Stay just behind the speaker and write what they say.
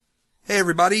Hey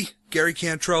everybody, Gary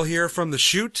Cantrell here from The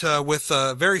Shoot with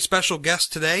a very special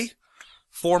guest today,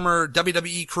 former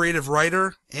WWE creative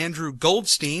writer Andrew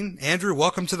Goldstein. Andrew,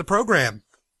 welcome to the program.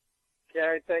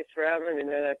 Gary, thanks for having me,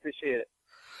 man. I appreciate it.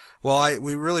 Well,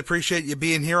 we really appreciate you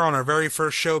being here on our very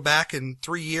first show back in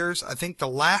 3 years. I think the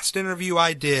last interview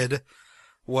I did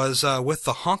was with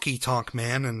the Honky Tonk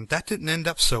Man, and that didn't end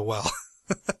up so well.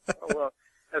 Oh, well,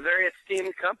 a very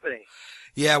esteemed company.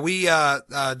 Yeah, we,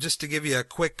 just to give you a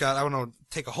quick, I don't want to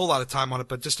take a whole lot of time on it,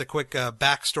 but just a quick,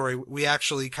 backstory. We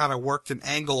actually kind of worked an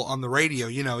angle on the radio,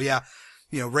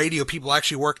 radio people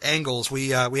actually work angles.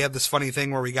 We had this funny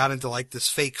thing where we got into like this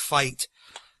fake fight,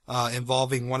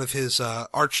 involving one of his,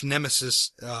 arch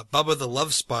nemesis, Bubba the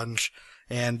Love Sponge.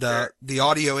 And, Sure. The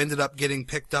audio ended up getting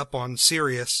picked up on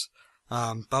Sirius.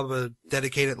 Bubba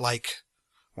dedicated I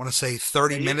want to say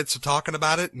 30 minutes of talking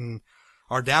about it, and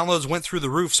our downloads went through the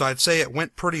roof, so I'd say it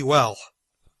went pretty well.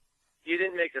 You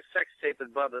didn't make a sex tape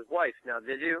with Bubba's wife, now,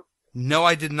 did you? No,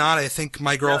 I did not. I think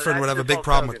my girlfriend would have a big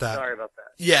problem with that. Sorry about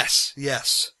that. Yes.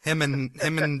 Him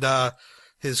and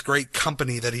his great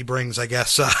company that he brings, I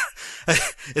guess.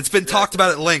 It's been talked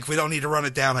about at length. We don't need to run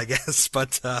it down, I guess.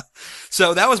 But,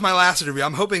 so that was my last interview.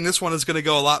 I'm hoping this one is going to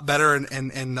go a lot better.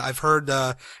 And I've heard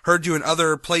you in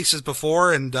other places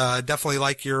before, and, definitely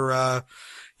like your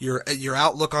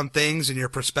outlook on things and your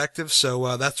perspective.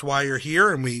 So, that's why you're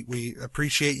here, and we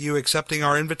appreciate you accepting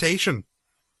our invitation.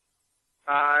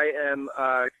 I am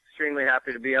extremely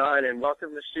happy to be on, and welcome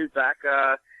to Shoot back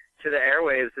to the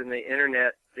airwaves and the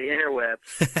internet, the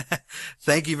interwebs.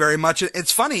 Thank you very much.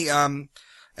 It's funny, and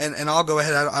I'll go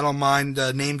ahead. I don't mind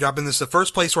name dropping this. The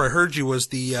first place where I heard you was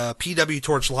the PW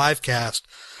Torch livecast,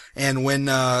 and when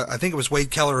I think it was Wade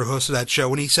Keller who hosted that show,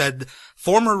 when he said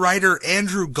former writer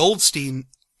Andrew Goldstein,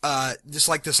 just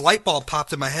like this light bulb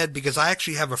popped in my head, because I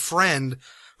actually have a friend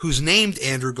who's named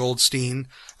Andrew Goldstein.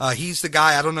 He's the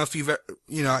guy, I don't know if you've,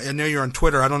 I know you're on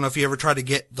Twitter. I don't know if you ever tried to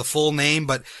get the full name,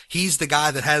 but he's the guy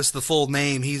that has the full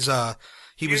name. He was that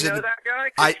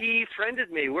guy? 'Cause he friended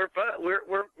me. We're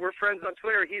friends on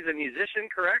Twitter. He's a musician,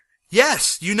 correct?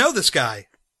 Yes, you know this guy.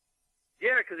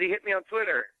 Yeah, because he hit me on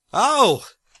Twitter. Oh,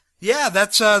 yeah,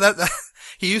 that's,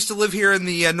 he used to live here in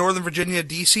the Northern Virginia,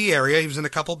 D.C. area. He was in a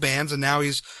couple bands, and now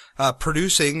he's,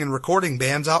 producing and recording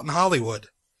bands out in Hollywood.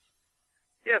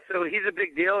 Yeah, so he's a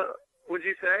big deal, would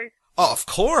you say? Oh, of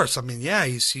course. I mean, yeah,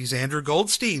 he's Andrew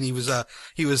Goldstein. He was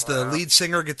the lead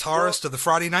singer, guitarist of the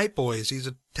Friday Night Boys. He's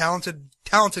a talented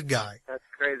guy. That's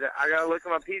crazy. I gotta look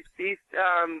him up. He's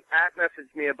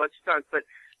messaged me a bunch of times, but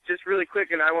just really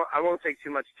quick, and I won't take too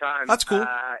much time. That's cool.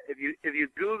 If you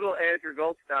Google Andrew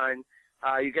Goldstein,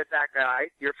 you get that guy,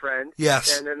 your friend.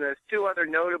 Yes. And then there's two other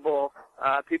notable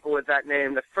people with that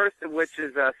name. The first of which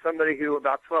is somebody who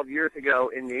about 12 years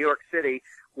ago in New York City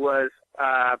was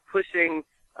pushing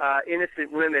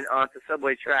innocent women onto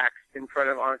subway tracks in front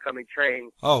of oncoming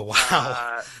trains. Oh,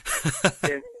 wow.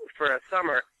 For a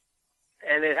summer.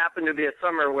 And it happened to be a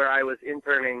summer where I was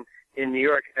interning in New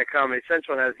York at Comedy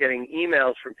Central, and I was getting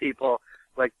emails from people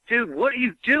like, dude, what are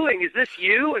you doing? Is this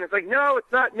you? And it's like, no,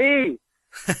 it's not me.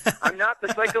 I'm not the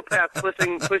psychopath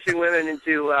pushing women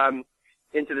into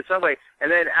the subway.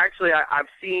 And then actually I've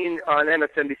seen on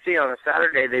MSNBC on a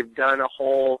Saturday, they've done a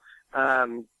whole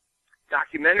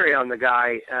documentary on the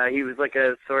guy. He was like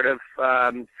a sort of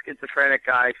schizophrenic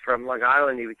guy from Long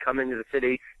Island. He would come into the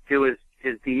city, do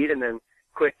his deed, and then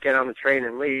quick get on the train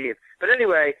and leave. But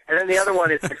anyway, and then the other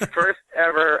one is the first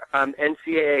ever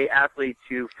NCAA athlete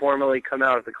to formally come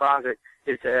out of the closet.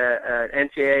 It's an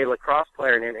NCAA lacrosse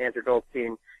player named Andrew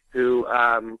Goldstein who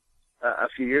a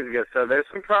few years ago. So there's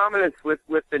some prominence with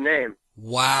the name.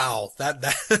 Wow,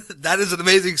 that is an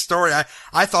amazing story.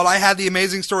 I thought I had the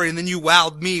amazing story, and then you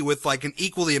wowed me with like an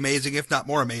equally amazing, if not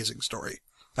more amazing story.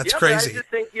 That's crazy. But I just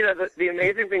think, the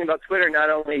amazing thing about Twitter, not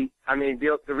only,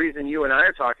 the reason you and I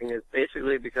are talking is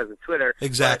basically because of Twitter.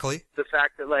 Exactly. The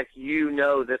fact that,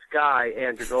 this guy,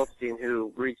 Andrew Goldstein,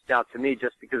 who reached out to me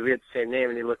just because we had the same name,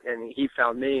 and he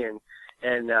found me, and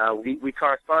we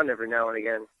correspond every now and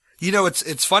again.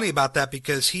 It's funny about that,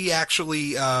 because he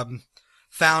actually,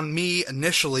 found me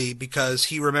initially because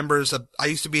he remembers I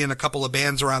used to be in a couple of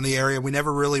bands around the area. We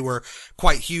never really were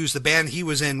quite huge. The band he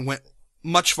was in went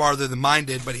much farther than mine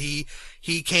did, but he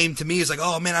came to me. He's like,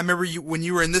 oh man, I remember you when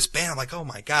you were in this band. I'm like, oh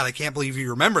my God, I can't believe you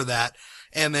remember that.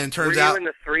 And then it turns out. Were you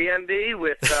in the 3MB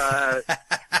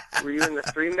with, were you in the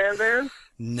 3-man band?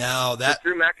 No, that.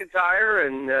 With Drew McIntyre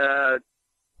and,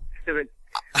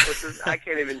 I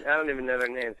don't even know their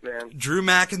names, man. Drew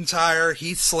McIntyre,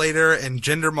 Heath Slater, and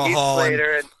Jinder Mahal. Heath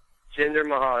Slater and Jinder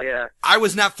Mahal, yeah. I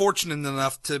was not fortunate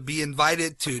enough to be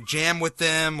invited to jam with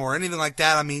them or anything like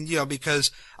that. I mean,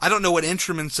 because I don't know what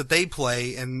instruments that they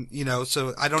play, and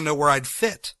so I don't know where I'd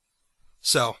fit.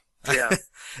 So yeah.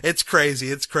 It's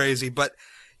crazy. But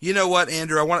you know what,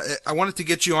 Andrew? I wanted to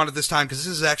get you on at this time because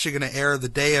this is actually going to air the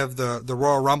day of the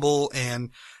Royal Rumble,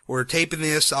 and we're taping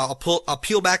this. I'll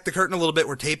peel back the curtain a little bit.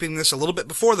 We're taping this a little bit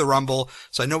before the Rumble,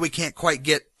 so I know we can't quite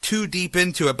get too deep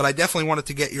into it, but I definitely wanted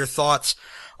to get your thoughts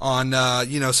on,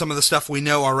 some of the stuff we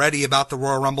know already about the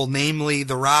Royal Rumble, namely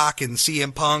The Rock and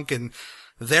CM Punk and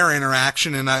their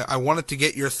interaction. And I wanted to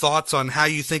get your thoughts on how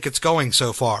you think it's going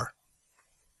so far.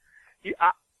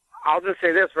 I'll just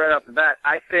say this right off the bat.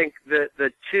 I think that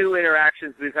the two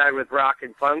interactions we've had with Rock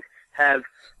and Punk have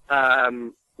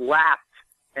laughed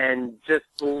and just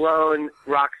blown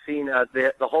Rock Cena,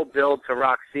 the whole build to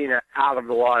Rock Cena, out of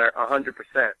the water 100%.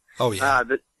 Oh, yeah.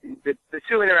 The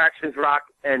two interactions Rock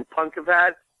and Punk have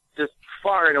had, just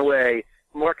far and away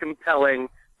more compelling,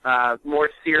 more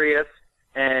serious,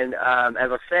 and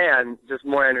as a fan, just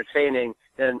more entertaining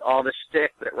than all the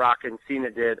shtick that Rock and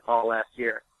Cena did all last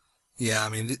year. Yeah, I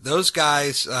mean, those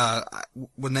guys,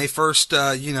 when they first,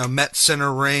 met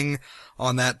Center Ring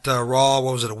on that Raw,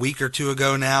 what was it, a week or two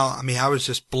ago now? I mean, I was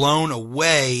just blown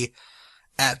away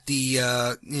at the,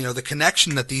 the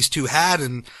connection that these two had,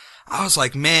 and I was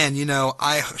like, man,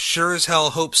 I sure as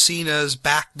hell hope Cena's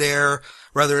back there,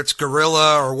 whether it's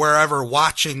Gorilla or wherever,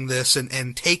 watching this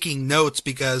and taking notes,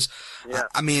 because, yeah.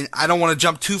 I mean, I don't want to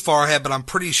jump too far ahead, but I'm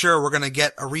pretty sure we're going to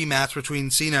get a rematch between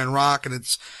Cena and Rock, and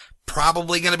it's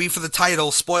probably going to be for the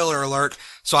title, spoiler alert.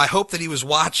 So I hope that he was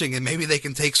watching, and maybe they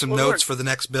can take some notes for the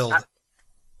next build.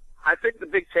 I think the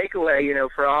big takeaway,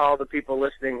 for all the people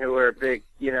listening who are big,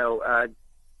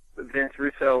 Vince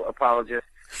Russo apologists,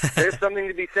 there's something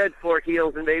to be said for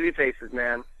heels and baby faces,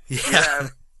 man. Yeah. You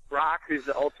have Rock, who's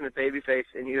the ultimate babyface,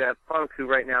 and you have Punk, who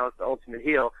right now is the ultimate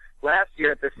heel. Last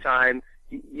year at this time,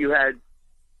 you had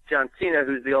John Cena,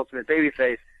 who's the ultimate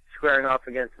babyface, squaring off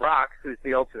against Rock, who's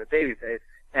the ultimate babyface.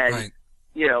 And, right.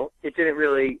 It didn't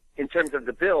really, in terms of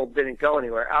the build, didn't go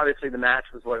anywhere. Obviously, the match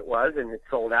was what it was, and it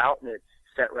sold out, and it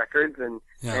set records, and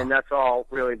that's all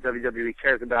really WWE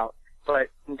cares about. But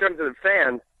in terms of the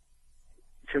fans,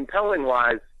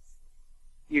 compelling-wise,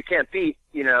 you can't beat,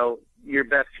 your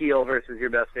best heel versus your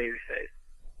best babyface.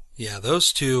 Yeah,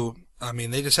 those two, I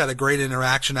mean, they just had a great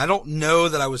interaction. I don't know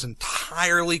that I was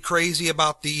entirely crazy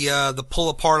about the pull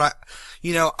apart.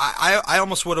 I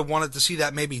almost would have wanted to see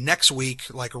that maybe next week,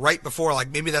 like right before,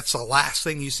 like maybe that's the last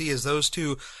thing you see is those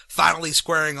two finally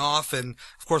squaring off. And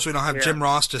of course we don't have Jim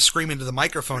Ross to scream into the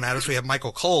microphone at us. We have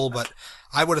Michael Cole, but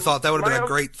I would have thought that would have been a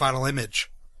great final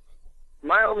image.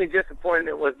 My only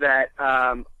disappointment was that,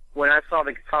 when I saw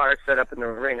the guitar set up in the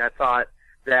ring, I thought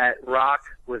that Rock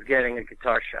was getting a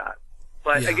guitar shot.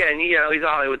 But again, he's a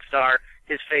Hollywood star.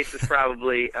 His face is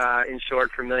probably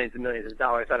insured for millions and millions of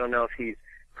dollars. I don't know if he's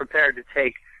prepared to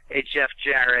take a Jeff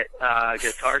Jarrett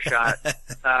guitar shot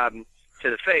to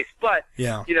the face. But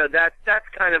that's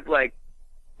kind of like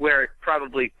where it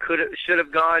probably should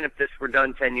have gone if this were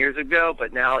done 10 years ago.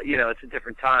 But now it's a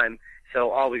different time,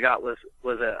 so all we got was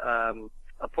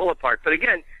a pull apart. But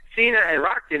again, Cena and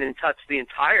Rock didn't touch the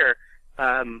entire.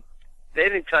 They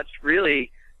didn't touch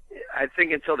really, I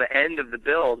think, until the end of the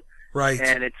build. Right.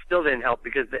 And it still didn't help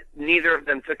because neither of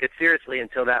them took it seriously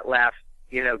until that last,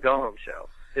 go-home show.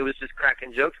 It was just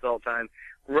cracking jokes the whole time.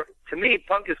 To me,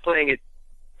 Punk is playing it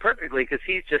perfectly because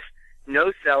he's just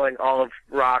no-selling all of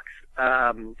Rock's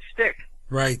shtick.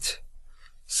 Right.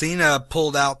 Cena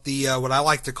pulled out the what I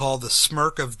like to call the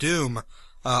smirk of doom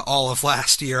all of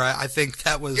last year. I think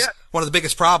that was one of the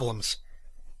biggest problems.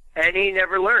 And he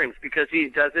never learns because he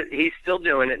does it. He's still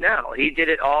doing it now. He did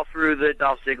it all through the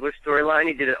Dolph Ziggler storyline.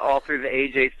 He did it all through the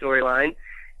AJ storyline.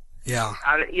 Yeah.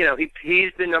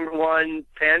 He's the number one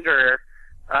panderer.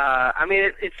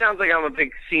 It sounds like I'm a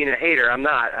big Cena hater. I'm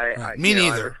not. Me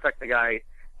neither. I respect the guy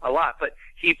a lot, but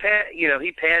he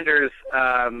panders,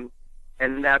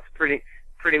 and that's pretty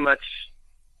much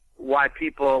why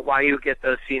you get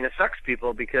those Cena sucks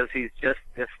people, because he's just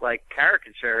this like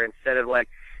caricature instead of like.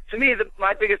 To me,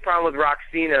 my biggest problem with Rock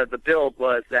Cena, the build,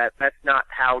 was that that's not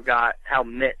how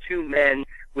two men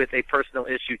with a personal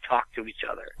issue talk to each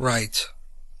other. Right.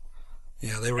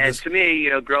 Yeah, they were. And to me,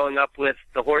 growing up with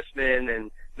the Horsemen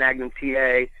and Magnum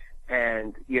TA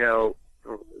and Road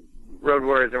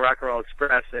Warriors and Rock and Roll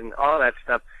Express and all that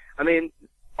stuff. I mean,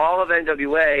 all of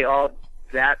NWA, all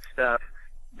that stuff.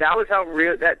 That was how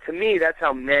real. That to me, that's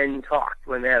how men talked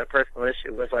when they had a personal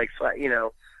issue. Was like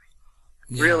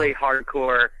really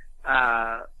hardcore.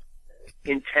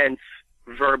 Intense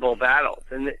verbal battles,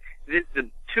 and the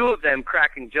two of them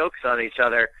cracking jokes on each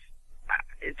other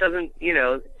it doesn't,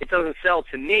 it doesn't sell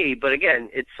to me, but again,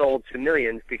 it sold to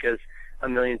millions because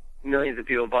millions of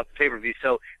people bought the pay-per-view.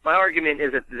 So my argument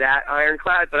isn't that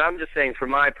ironclad, but I'm just saying for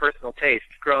my personal taste,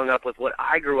 growing up with what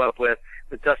I grew up with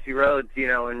Dusty Rhodes,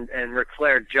 and Ric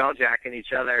Flair jaw-jacking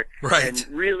each other, right, and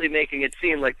really making it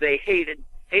seem like they hated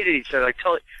each other.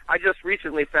 I just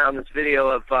recently found this video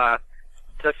of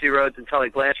Dusty Rhodes and Tully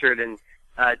Blanchard, and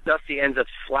Dusty ends up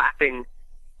slapping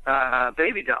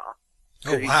Baby Doll.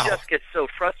 Oh, wow. He just gets so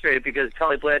frustrated because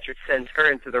Tully Blanchard sends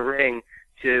her into the ring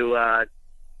to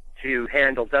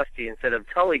handle Dusty instead of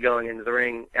Tully going into the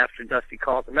ring after Dusty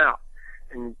calls him out.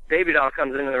 And Baby Doll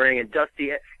comes into the ring, and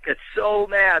Dusty gets so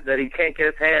mad that he can't get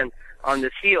his hands on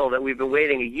this heel that we've been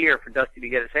waiting a year for Dusty to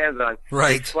get his hands on.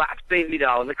 Right. He slaps Baby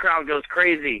Doll, and the crowd goes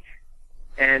crazy.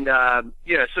 And so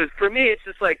for me, it's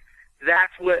just like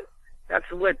that's what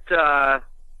I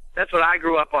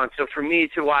grew up on. So for me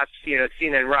to watch, Cena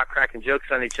and Rock cracking jokes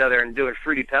on each other and doing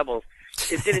Fruity Pebbles,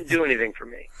 it didn't do anything for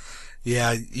me.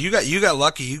 Yeah, you got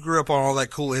lucky. You grew up on all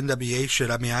that cool NWA shit.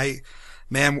 I mean,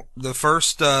 the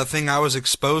first thing I was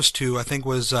exposed to, I think,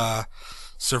 was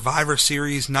Survivor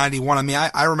Series 91. I mean,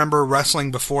 I remember wrestling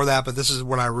before that, but this is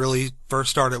when I really first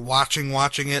started watching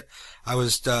it. I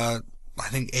was, I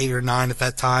think 8 or 9 at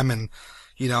that time, and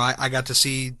I got to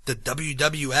see the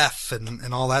WWF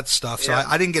and all that stuff. So yeah.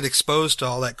 I didn't get exposed to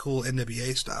all that cool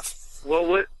NWA stuff.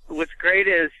 Well, what's great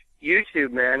is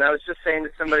YouTube, man. I was just saying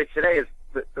to somebody today, is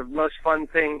the most fun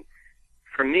thing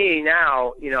for me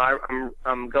now.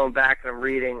 I'm going back and I'm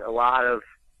reading a lot of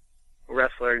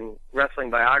wrestling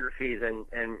biographies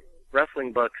and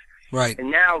wrestling books. Right.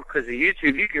 And now, because of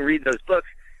YouTube, you can read those books,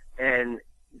 and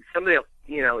somebody,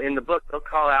 in the book, they'll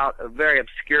call out a very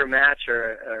obscure match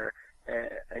or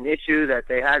an issue that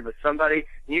they had with somebody.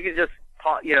 And you can just,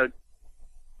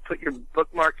 put your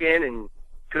bookmark in and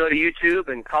go to YouTube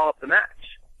and call up the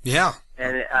match. Yeah.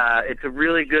 And it's a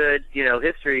really good,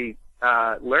 history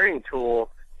learning tool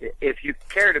if you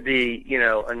care to be,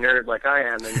 a nerd like I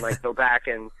am and go back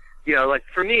and,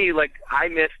 for me, I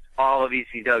missed all of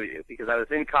ECW because I was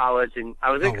in college and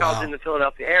I was in college in the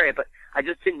Philadelphia area, but I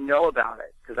just didn't know about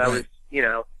it because I was,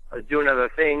 I was doing other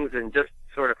things and just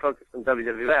sort of focused on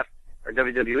WWF or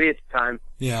WWE at the time.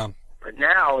 Yeah. But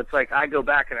now it's like I go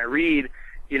back and I read,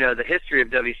 the history of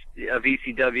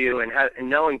ECW and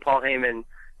knowing Paul Heyman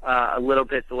a little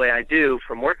bit the way I do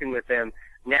from working with him.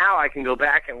 Now I can go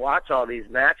back and watch all these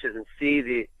matches and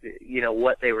see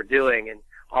what they were doing and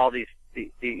all these,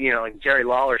 like Jerry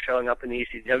Lawler showing up in the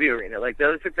ECW arena. Like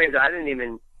those are things I didn't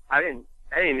even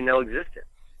know existed.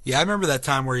 Yeah, I remember that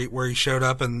time where he showed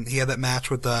up and he had that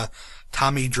match with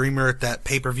Tommy Dreamer at that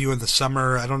pay-per-view in the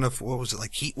summer. I don't know what was it,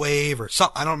 like Heat Wave or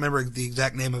something. I don't remember the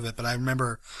exact name of it, but I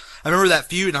remember that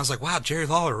feud and I was like, wow, Jerry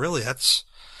Lawler, really? That's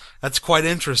quite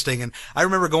interesting. And I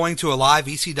remember going to a live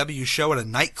ECW show at a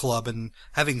nightclub and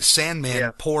having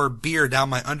Sandman pour beer down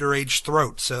my underage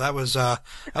throat. So that was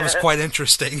quite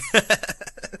interesting.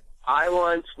 I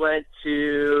once went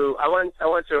to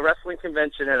a wrestling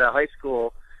convention at a high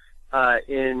school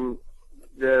in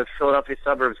the Philadelphia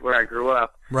suburbs where I grew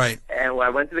up. Right. And I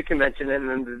went to the convention, and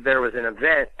then there was an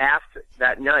event after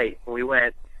that night. We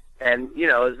went, and it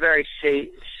was very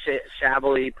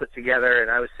shabbily put together,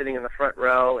 and I was sitting in the front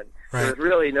row, and there was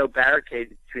really no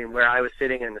barricade between where I was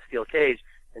sitting and the steel cage.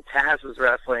 And Taz was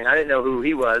wrestling. I didn't know who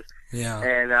he was. Yeah.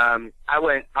 And I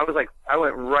went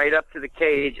right up to the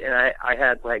cage, and I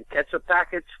had ketchup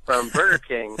packets from Burger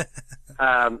King,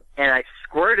 and I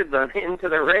squirted them into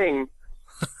the ring.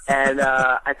 And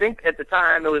I think at the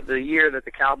time it was the year that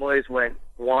the Cowboys went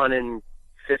 1-15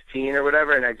 or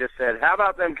whatever, and I just said, "How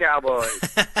about them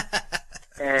Cowboys?"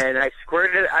 And I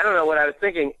squirted it. I don't know what I was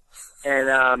thinking,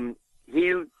 and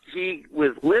he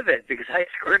was livid because I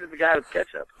squirted the guy with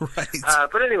ketchup. Right.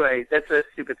 But anyway, that's a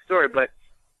stupid story. But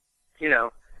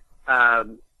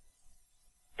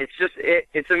it's just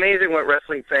it's amazing what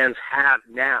wrestling fans have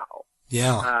now.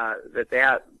 Yeah.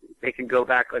 That they can go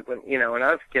back when when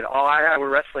I was a kid, all I had were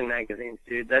wrestling magazines,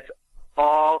 dude. That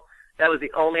was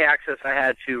the only access I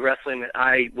had to wrestling that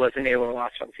I wasn't able to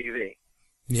watch on TV.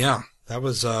 Yeah. That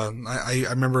was, I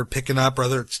remember picking up,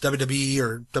 whether it's WWE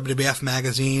or WWF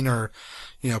magazine or,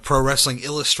 Pro Wrestling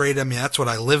Illustrated. I mean, that's what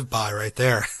I live by right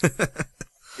there.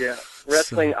 Yeah.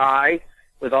 Wrestling Eye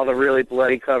with all the really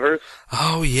bloody covers.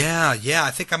 Oh, yeah. Yeah.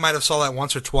 I think I might have saw that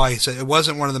once or twice. It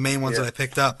wasn't one of the main ones that I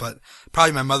picked up, but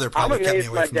probably my mother kept me away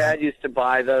from that. My dad used to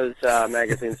buy those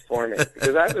magazines for me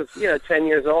because I was, 10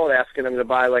 years old asking him to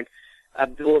buy,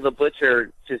 Abdullah the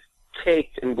Butcher just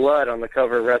caked in blood on the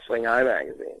cover of Wrestling Eye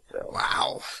magazine. So.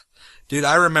 Wow. Dude,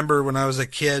 I remember when I was a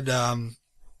kid,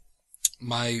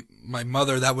 my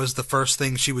mother, that was the first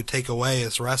thing she would take away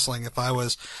is wrestling. If I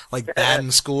was like bad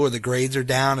in school or the grades are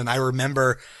down, and I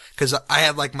remember, cause I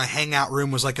had like my hangout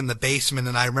room was like in the basement,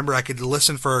 and I remember I could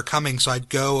listen for her coming, so I'd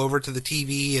go over to the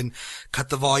TV and cut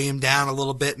the volume down a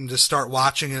little bit and just start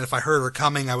watching, and if I heard her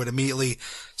coming, I would immediately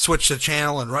switch the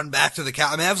channel and run back to the couch.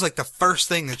 I mean, that was like the first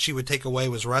thing that she would take away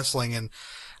was wrestling, and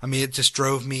I mean, it just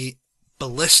drove me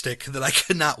ballistic that I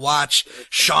could not watch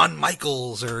Shawn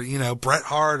Michaels or, Bret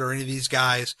Hart or any of these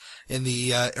guys in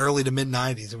the early to mid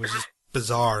 90s. It was just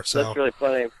bizarre. So that's really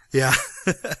funny. Yeah.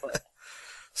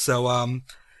 So,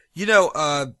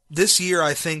 this year,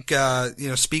 I think,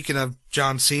 speaking of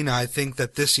John Cena, I think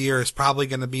that this year is probably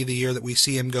going to be the year that we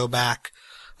see him go back,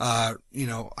 I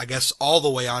guess all the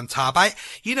way on top.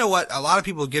 You know what? A lot of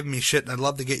people give me shit, and I'd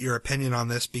love to get your opinion on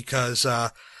this because,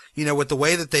 with the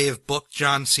way that they have booked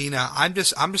John Cena, I'm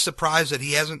just surprised that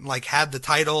he hasn't like had the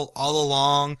title all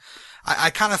along. I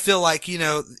kind of feel like,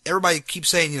 everybody keeps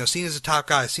saying, Cena's a top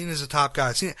guy, Cena's a top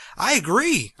guy. I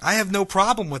agree. I have no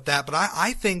problem with that, but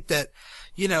I think that,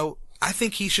 I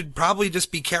think he should probably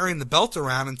just be carrying the belt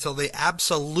around until they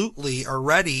absolutely are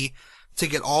ready to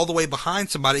get all the way behind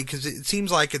somebody, because it seems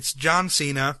like it's John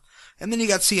Cena, and then you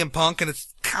got CM Punk, and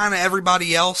it's kind of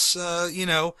everybody else,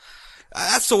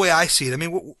 That's the way I see it. I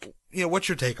mean, what's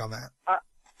your take on that?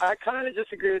 I kind of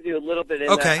disagree with you a little bit in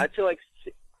okay. that I feel like,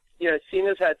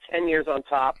 Cena's had 10 years on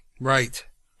top. Right.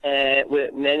 And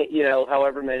with many,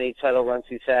 however many title runs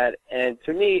he's had. And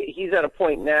to me, he's at a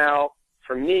point now,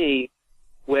 for me,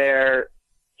 where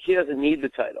he doesn't need the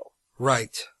title.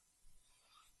 Right.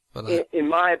 But, in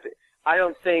my opinion, I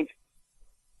don't think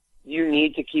you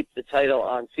need to keep the title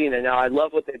on Cena. Now, I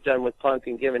love what they've done with Punk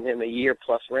and giving him a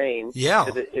year-plus reign. Yeah.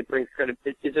 It brings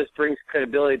it just brings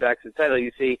credibility back to the title.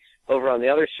 You see, over on the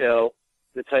other show,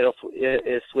 the title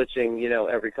is switching,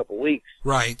 every couple weeks.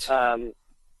 Right.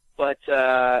 But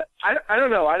I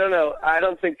don't know. I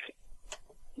don't think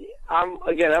I'm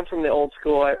from the old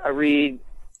school. I read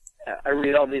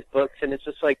all these books, and it's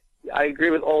just like I agree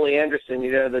with Ole Anderson.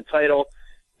 The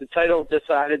title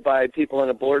decided by people in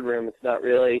a boardroom. It's not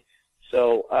really.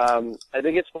 So I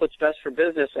think it's what's best for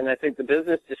business, and I think the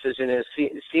business decision is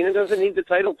Cena doesn't need the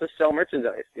title to sell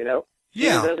merchandise.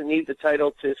 Yeah. Cena doesn't need the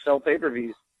title to sell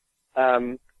pay-per-views.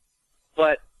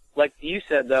 But like you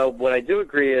said, though, what I do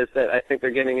agree is that I think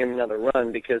they're giving him another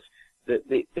run because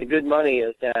the good money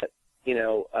is that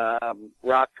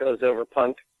Rock goes over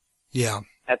Punk. Yeah.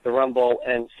 At the Rumble,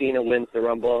 and Cena wins the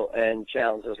Rumble and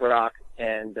challenges Rock,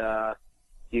 and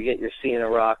you get your Cena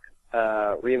Rock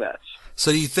rematch.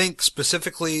 So do you think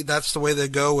specifically that's the way they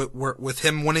go with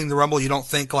him winning the Rumble? You don't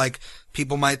think like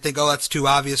people might think, oh, that's too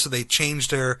obvious, so they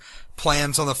changed their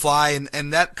plans on the fly,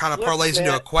 and that kind of parlays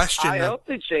into a question. I hope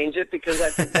they change it because I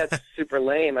think that's super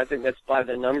lame. I think that's by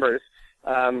the numbers.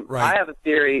 Right. I have a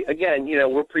theory. Again,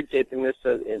 we're pre-taping this,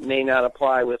 so it may not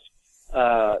apply with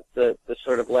the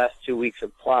sort of last 2 weeks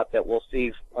of plot that we'll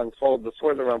see unfold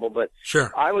before the Rumble. But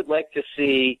sure. I would like to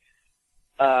see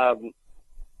Punk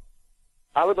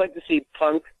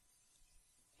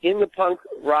in the Punk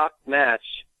Rock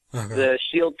match. Okay. The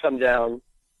Shield come down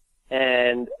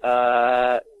and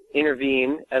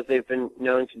intervene, as they've been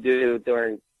known to do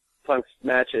during Punk's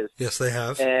matches. Yes, they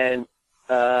have. And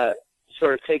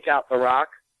sort of take out the Rock.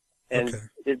 And okay.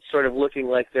 It's sort of looking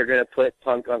like they're going to put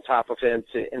Punk on top of him.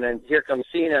 And then here comes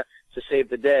Cena to save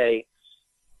the day.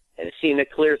 And Cena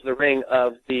clears the ring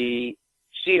of the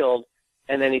Shield.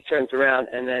 And then he turns around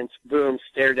and then, boom,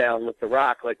 stare down with the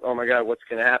Rock like, oh, my God, what's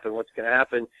going to happen? What's going to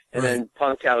happen? And then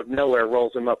Punk out of nowhere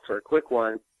rolls him up for a quick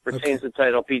one, retains the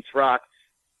title, beats Rock.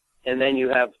 And then you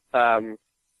have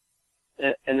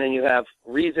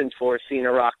reason for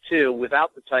Cena Rock 2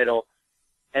 without the title.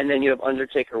 And then you have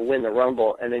Undertaker win the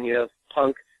Rumble. And then you have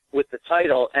Punk with the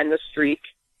title and the streak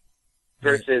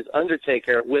versus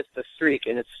Undertaker with the streak.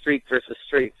 And it's streak versus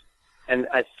streak. And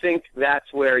I think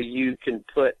that's where you can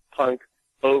put Punk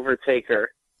over Taker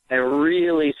and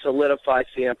really solidify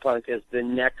CM Punk as the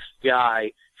next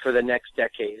guy for the next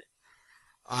decade.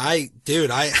 I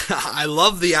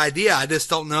love the idea. I just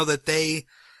don't know that they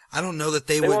would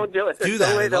won't do it. do There's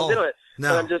that no way at they'll all. do it. No.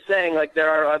 But I'm just saying, like, there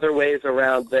are other ways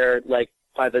around their, like,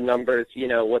 by the numbers,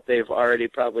 what they've already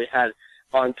probably had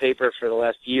on paper for the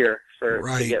last year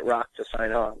to get Rock to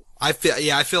sign on. I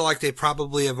feel like they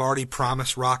probably have already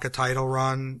promised Rock a title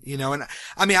run, and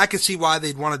I mean, I could see why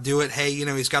they'd want to do it. Hey,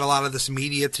 he's got a lot of this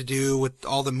media to do with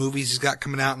all the movies he's got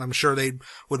coming out, and I'm sure they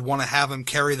would want to have him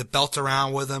carry the belt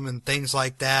around with him and things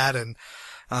like that. And,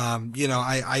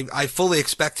 I fully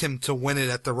expect him to win it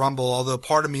at the Rumble, although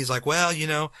part of me is like, well,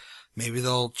 maybe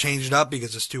they'll change it up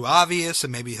because it's too obvious,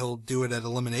 and maybe he'll do it at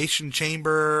Elimination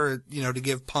Chamber, to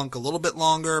give Punk a little bit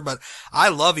longer. But I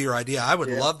love your idea. I would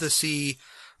love to see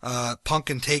Punk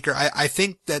and Taker. I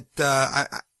think that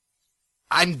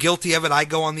I'm guilty of it. I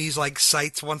go on these like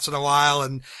sites once in a while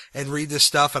and read this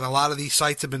stuff, and a lot of these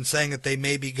sites have been saying that they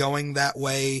may be going that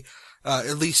way,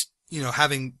 at least,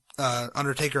 having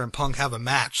Undertaker and Punk have a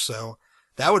match. So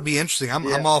that would be interesting.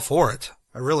 I'm all for it.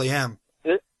 I really am.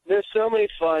 There's so many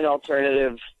fun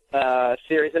alternative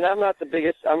theories, and I'm not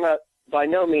by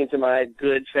no means am I a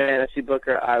good fantasy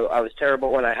booker. I was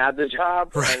terrible when I had the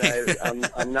job, right. And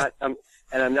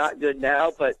I'm not good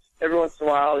now. But every once in a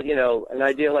while, an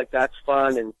idea like that's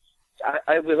fun. And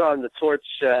I was on the Torch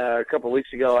a couple of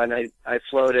weeks ago, and I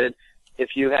floated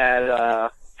if you had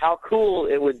how cool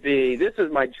it would be. This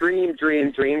is my dream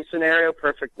scenario,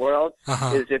 perfect world,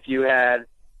 is if you had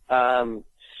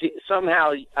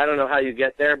somehow, I don't know how you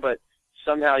get there, but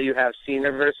somehow you have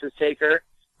Cena versus Taker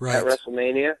at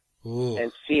WrestleMania. Ooh.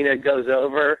 And Cena goes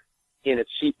over in a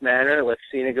cheap manner, like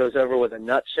Cena goes over with a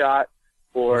nut shot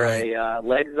or a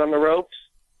legs on the ropes,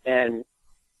 and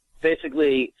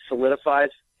basically solidifies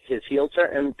his heel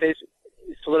turn.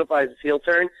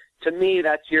 To me,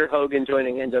 that's your Hogan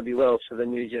joining NWO for the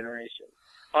new generation.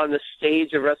 On the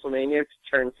stage of WrestleMania, to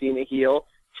turn Cena heel,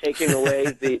 taking away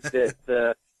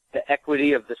the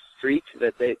equity of the streak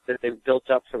that they've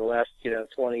built up for the last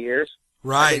 20 years.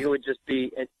 Right. I think it would just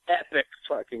be an epic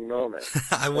fucking moment.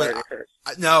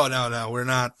 No, we're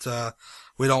not.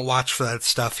 We don't watch for that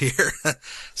stuff here.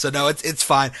 So no, it's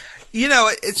fine.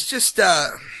 It's just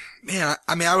man.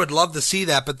 I mean, I would love to see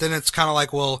that, but then it's kind of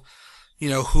like, well,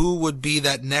 who would be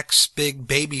that next big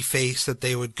baby face that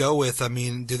they would go with? I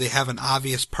mean, do they have an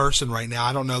obvious person right now?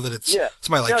 I don't know that it's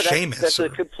somebody like Sheamus. That's a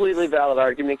completely valid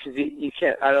argument, because you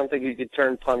can't. I don't think you could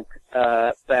turn Punk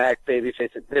back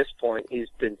babyface at this point. He's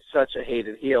been such a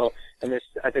hated heel, and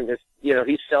I think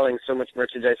he's selling so much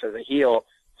merchandise as a heel.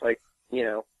 It's like,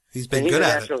 he's been good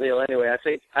at it. He's a natural heel anyway.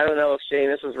 I don't know if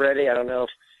Sheamus is ready. I don't know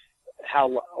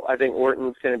I think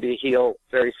Orton's going to be a heel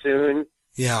very soon.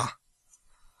 Yeah.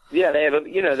 Yeah, they have a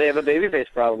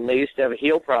babyface problem. They used to have a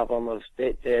heel problem of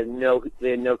they had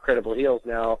no credible heels.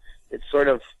 Now it's sort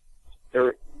of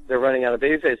they're running out of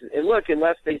babyfaces. And look,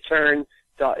 unless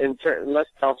Dolph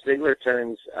Ziggler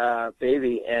turns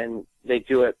baby and they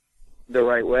do it the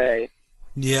right way.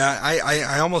 Yeah,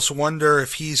 I almost wonder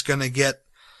if he's going to get.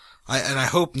 And I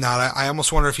hope not. I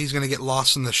almost wonder if he's going to get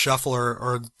lost in the shuffle,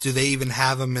 or do they even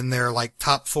have him in their like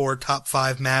top 4, top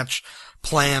 5 match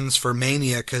plans for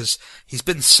Mania, because he's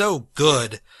been so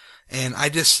good. And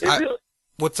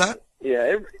what's that?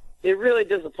 Yeah, it really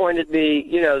disappointed me.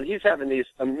 He's having these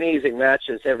amazing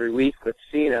matches every week with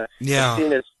Cena. Yeah.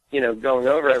 And Cena's, going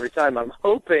over every time. I'm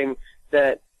hoping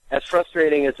that, as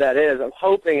frustrating as that is, I'm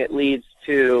hoping it leads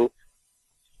to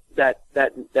that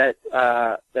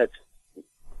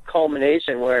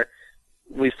culmination where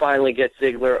we finally get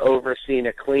Ziggler over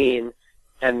Cena clean,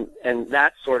 and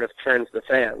that sort of turns the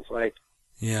fans. Like,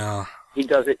 yeah, he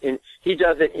does it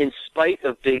in spite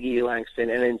of Big E Langston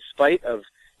and in spite of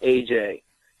AJ.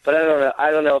 But I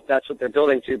don't know if that's what they're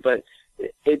building to. But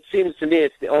it seems to me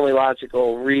it's the only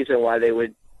logical reason why they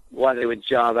would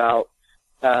job out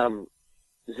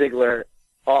Ziggler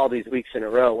all these weeks in a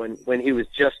row when he was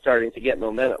just starting to get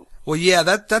momentum. Well, yeah,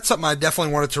 that's something I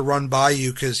definitely wanted to run by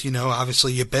you, because,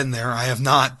 obviously you've been there. I have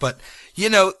not, but,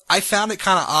 I found it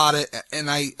kind of odd, and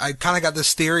I kind of got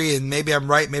this theory, and maybe I'm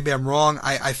right, maybe I'm wrong.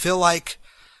 I feel like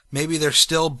maybe they're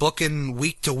still booking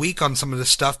week to week on some of this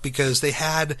stuff, because they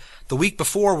had the week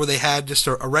before where they had just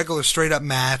a regular straight up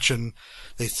match, and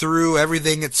they threw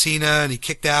everything at Cena, and he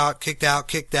kicked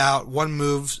out, one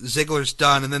move, Ziggler's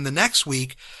done, and then the next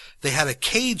week they had a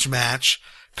cage match,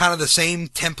 kind of the same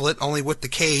template, only with the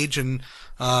cage, and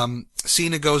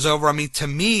Cena goes over. I mean, to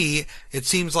me, it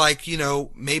seems like,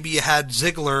 maybe you had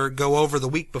Ziggler go over the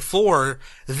week before,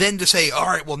 then to say, all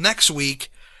right, well, next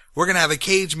week we're going to have a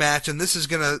cage match, and this is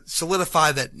going to solidify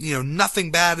that,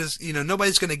 nothing bad is,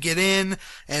 nobody's going to get in,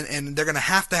 and they're going to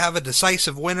have a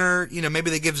decisive winner. Maybe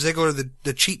they give Ziggler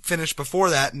the cheap finish before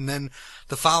that, and then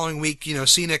the following week,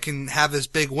 Cena can have his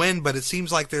big win, but it seems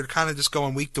like they're kind of just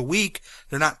going week to week.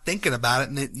 They're not thinking about it,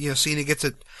 and Cena gets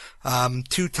it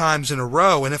 2 times in a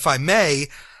row. And if I may,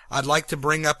 I'd like to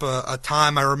bring up a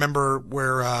time I remember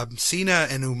where Cena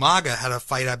and Umaga had a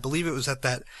fight. I believe it was at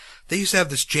that they used to have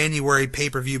this January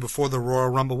pay-per-view before the Royal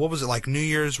Rumble. What was it, like New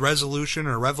Year's Resolution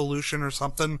or Revolution or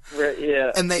something?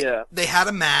 Yeah. And they had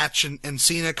a match, and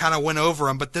Cena kind of went over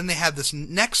him, but then they had this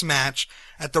next match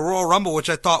at the Royal Rumble, which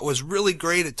I thought was really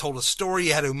great. It told a story.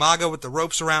 You had Umaga with the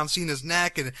ropes around Cena's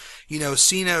neck, and,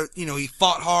 Cena, he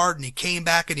fought hard, and he came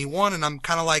back, and he won, and I'm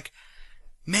kind of like,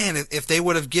 man, if they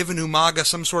would have given Umaga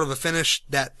some sort of a finish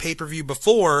that pay-per-view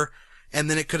before, and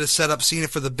then it could have set up Cena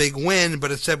for the big win,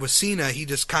 but instead with Cena, he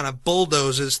just kind of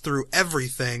bulldozes through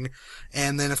everything.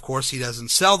 And then, of course, he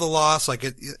doesn't sell the loss. Like,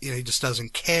 he just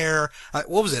doesn't care.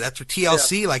 What was it? After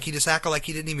TLC, like, he just acted like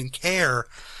he didn't even care.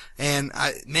 And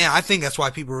I think that's why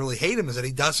people really hate him, is that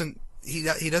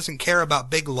he doesn't care about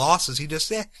big losses. He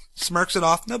just, smirks it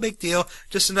off. No big deal.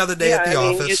 Just another day at the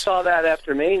office. You saw that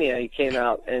after Mania. He came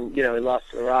out and, he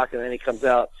lost to The Rock, and then he comes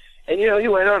out. And, he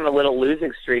went on a little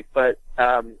losing streak, but,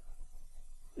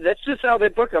 that's just how they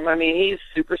book him. I mean, he's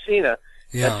Super Cena.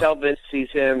 Yeah. That's how Vince sees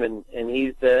him, and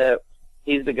he's the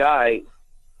guy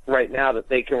right now that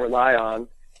they can rely on,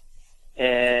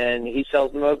 and he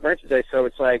sells the most merchandise. So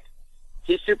it's like,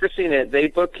 he's Super Cena. They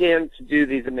book him to do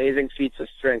these amazing feats of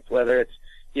strength, whether it's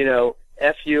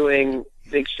F-Ewing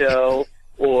Big Show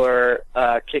or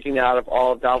kicking out of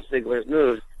all of Dolph Ziggler's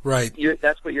moves. Right.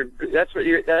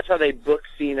 That's how they book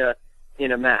Cena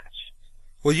in a match.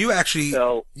 Well, you actually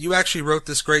wrote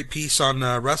this great piece on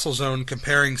WrestleZone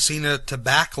comparing Cena to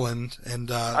Backlund,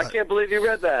 and I can't believe you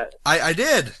read that. I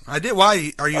did.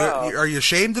 Why are you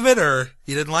ashamed of it, or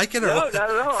you didn't like it? Or no, not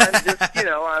at all. I'm just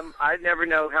I never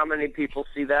know how many people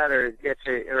see that or get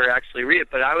to or actually read it,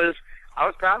 but I was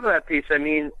proud of that piece. I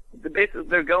mean,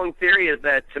 the going theory is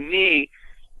that, to me,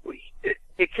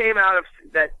 it came out of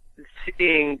that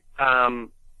seeing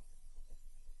Punk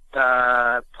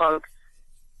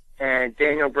and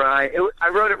Daniel Bryan. I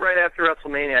wrote it right after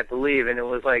WrestleMania, I believe, and it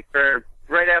was like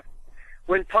right after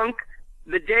when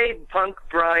the day Punk,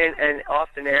 Bryan, and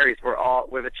Austin Aries were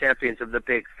the champions of the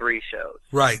big three shows.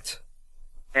 Right.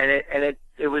 And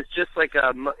it was just like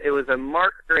it was a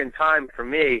marker in time for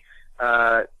me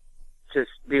to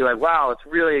be like, wow, it's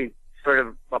really sort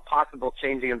of a possible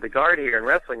changing of the guard here in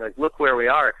wrestling. Like, look where we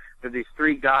are with these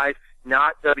three guys,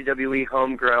 not WWE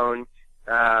homegrown,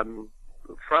 from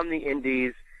the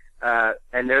Indies.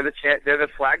 And they're the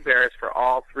flag bearers for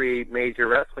all three major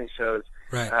wrestling shows,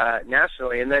 right,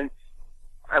 nationally. And then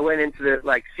I went into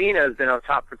Cena's been on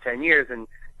top for 10 years, and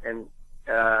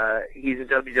he's a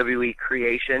WWE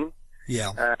creation.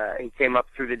 Yeah. He came up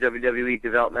through the WWE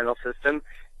developmental system,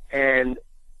 and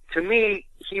to me,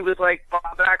 he was like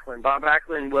Bob Backlund. Bob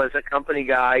Backlund was a company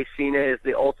guy. Cena is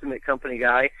the ultimate company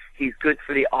guy. He's good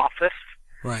for the office.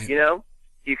 Right.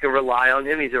 You can rely on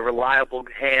him. He's a reliable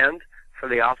hand for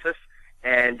the office,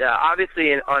 and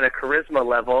obviously on a charisma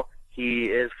level, he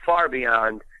is far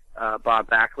beyond Bob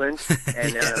Backlund,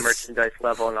 and yes, on a merchandise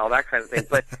level and all that kind of thing.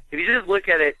 But if you just look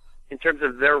at it in terms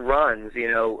of their runs,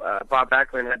 Bob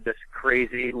Backlund had this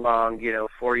crazy long,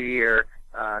 4-year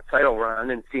title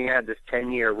run, and Cena had this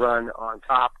 10-year run on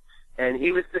top, and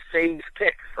he was the same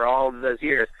pick for all of those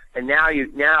years. And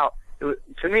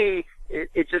to me,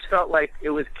 it just felt like it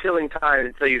was killing time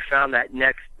until you found that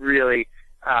next really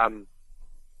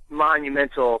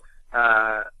monumental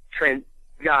trend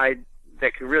guide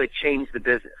that could really change the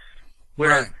business.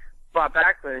 Whereas right, Bob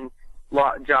Backlund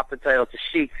dropped the title to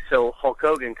Sheik so Hulk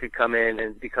Hogan could come in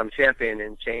and become champion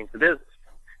and change the business.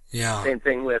 Yeah. Same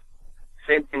thing with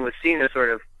Cena, sort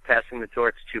of passing the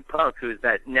torch to Punk, who's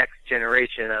that next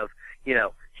generation of,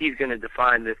 he's going to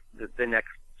define the next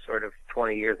sort of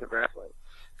 20 years of wrestling.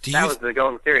 That was the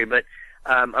going theory, but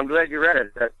I'm glad you read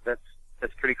it.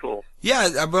 That's pretty cool. Yeah,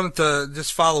 I wanted to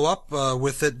just follow up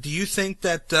with it. Do you think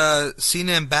that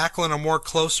Cena and Backlund are more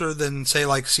closer than, say,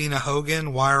 like Cena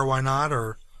Hogan? Why or why not?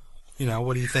 Or,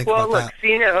 what do you think about that? Well, look,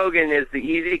 Cena Hogan is the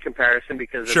easy comparison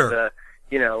because of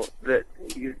the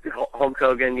Hulk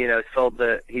Hogan, sold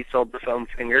the foam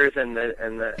fingers and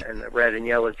the red and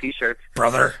yellow T-shirts,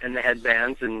 brother, and the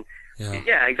headbands, and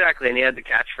yeah, exactly. And he had the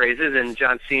catchphrases, and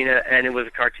John Cena, and it was a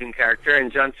cartoon character,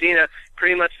 and John Cena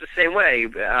pretty much the same way,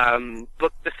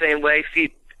 booked the same way,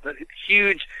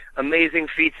 huge, amazing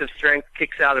feats of strength,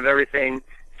 kicks out of everything,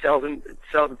 sells a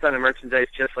ton of merchandise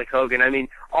just like Hogan. I mean,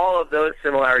 all of those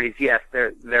similarities, yes,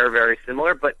 they're very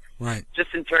similar, but right,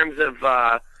 just in terms of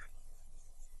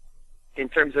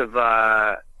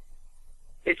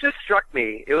it just struck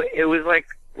me. It was like,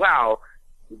 wow,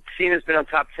 Cena's been on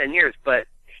top 10 years, but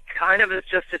he kind of is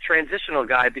just a transitional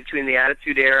guy between the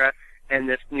Attitude Era and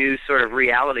this new sort of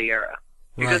reality era.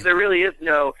 Because right, there really is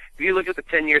no, if you look at the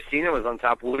 10 years Cena was on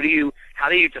top, how do you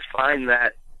define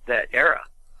that era?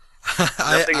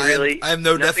 I have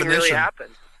no definition. Nothing really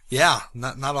happened. Yeah,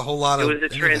 not a whole lot It of was a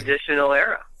anything. transitional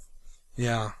era.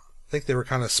 Yeah, I think they were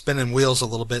kind of spinning wheels a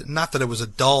little bit. Not that it was a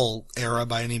dull era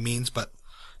by any means, but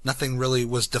nothing really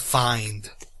was defined,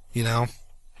 you know?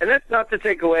 And that's not to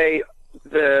take away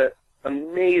the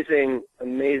amazing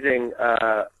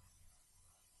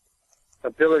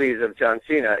abilities of John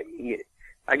Cena.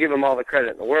 I give him all the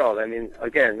credit in the world. I mean,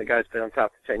 again, the guy's been on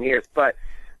top for 10 years, but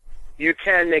you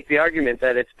can make the argument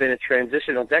that it's been a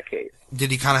transitional decade.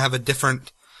 Did he kind of have a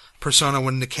different persona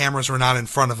when the cameras were not in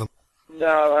front of him?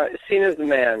 No, Cena's the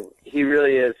man. He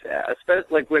really is. Especially,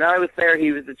 like, when I was there,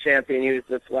 he was the champion. He was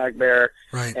the flag bearer.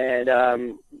 Right.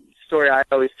 And story I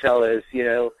always tell is,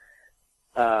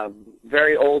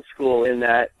 very old school in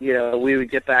that, we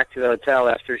would get back to the hotel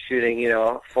after shooting,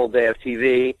 a full day of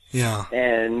TV. Yeah.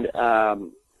 And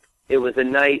it was a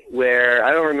night where,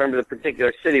 I don't remember the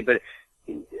particular city, but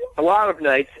a lot of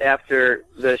nights after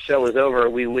the show was over,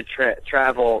 we would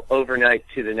travel overnight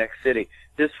to the next city.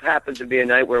 This happened to be a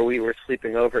night where we were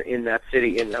sleeping over in that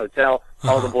city in the hotel.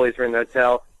 All the boys were in the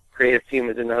hotel. Creative team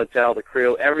was in the hotel. The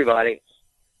crew, everybody.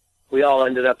 We all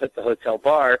ended up at the hotel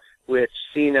bar, which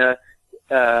Cena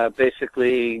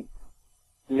basically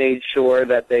made sure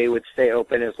that they would stay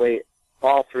open as late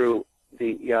all through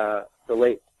the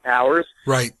late hours.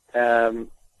 Right.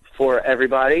 For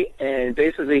everybody. And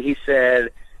basically he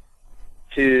said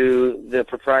to the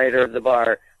proprietor of the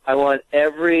bar, I want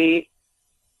every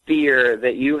beer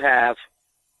that you have,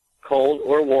 cold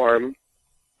or warm,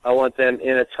 I want them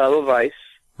in a tub of ice.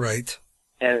 Right.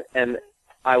 And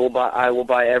I will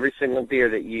buy every single beer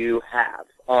that you have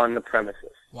on the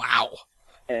premises. Wow.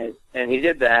 And he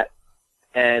did that,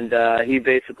 and he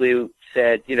basically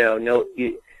said,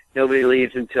 nobody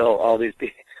leaves until all these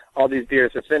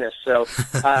beers are finished. So,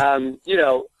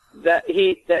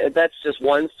 that's just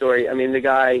one story. I mean, the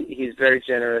guy, he's very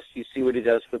generous. You see what he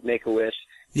does with Make-A-Wish.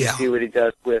 Yeah. You see what he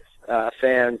does with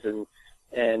fans and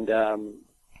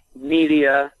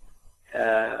media.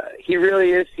 He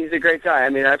really is. He's a great guy. I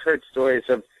mean, I've heard stories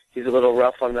of he's a little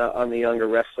rough on the younger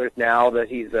wrestlers now that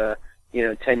he's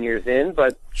 10 years in,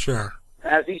 but sure,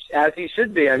 as he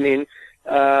should be. I mean,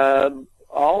 all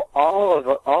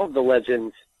of the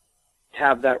legends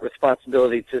have that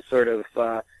responsibility to sort of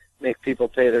make people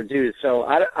pay their dues. So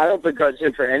I don't begrudge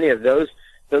him for any of those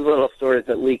little stories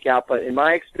that leak out. But in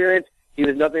my experience, he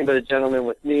was nothing but a gentleman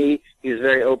with me. He was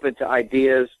very open to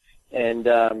ideas and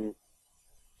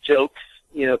jokes,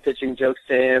 pitching jokes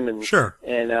to him, and sure,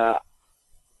 and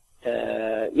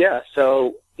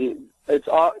So it's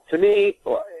all, to me,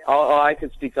 all I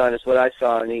can speak on is what I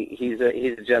saw, and he's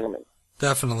a gentleman.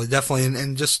 Definitely,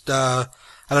 and just I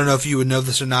don't know if you would know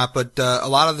this or not, but a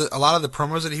lot of the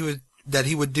promos that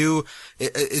he would do,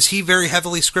 is he very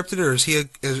heavily scripted, or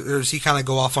is he kind of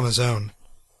go off on his own,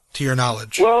 to your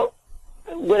knowledge? Well,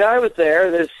 when I was there,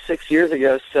 this 6 years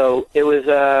ago, so it was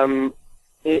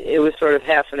it was sort of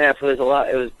half and half. It was a lot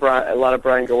of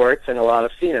Brian Gewirtz and a lot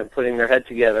of Cena putting their head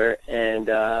together and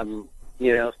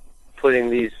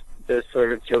putting those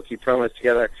sort of jokey promos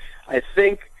together. I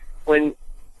think when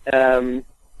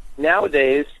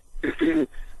nowadays,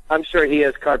 I'm sure he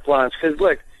has carte blanche, because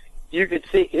look, you could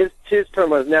see his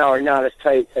promos now are not as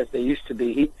tight as they used to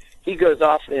be. He goes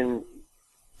off in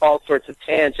all sorts of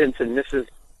tangents and misses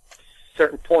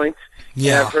certain points.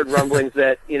 Yeah. And I've heard rumblings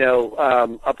that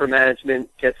upper management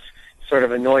gets sort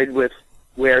of annoyed with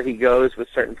where he goes with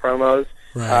certain promos,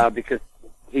 right, because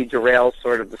he derails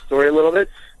sort of the story a little bit.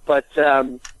 But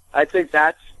I think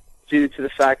that's due to the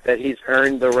fact that he's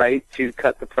earned the right to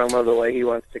cut the promo the way he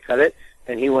wants to cut it,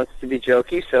 and he wants to be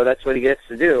jokey, so that's what he gets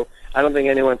to do. I don't think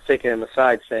anyone's taking him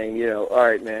aside saying, all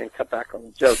right, man, cut back on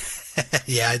the jokes.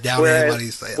 Yeah, I doubt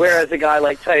anybody's saying whereas that. a guy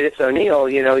like Titus O'Neil,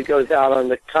 he goes out on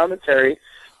the commentary.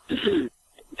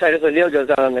 Titus O'Neil goes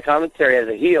out on the commentary as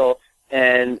a heel,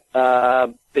 and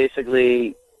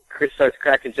basically Chris starts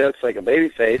cracking jokes like a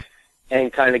babyface,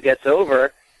 and kind of gets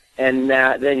over. And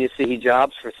then you see he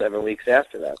jobs for 7 weeks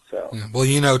after that. So yeah.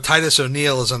 Well, Titus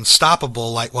O'Neil is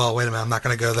unstoppable. Like, well, wait a minute, I'm not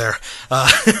going to go there.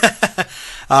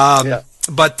 yeah.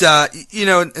 But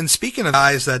and speaking of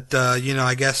guys that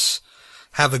I guess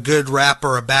have a good rap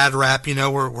or a bad rap,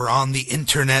 we're on the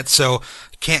internet, so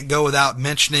can't go without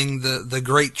mentioning the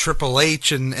great Triple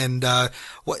H and a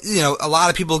lot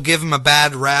of people give him a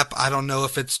bad rap. I don't know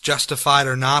if it's justified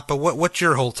or not, but what's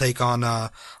your whole take on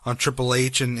Triple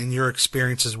H and your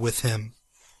experiences with him?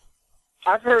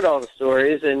 I've heard all the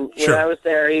stories, and when I was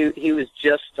there, he was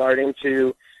just starting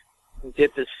to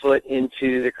dip his foot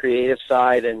into the creative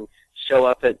side and show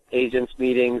up at agents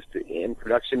meetings and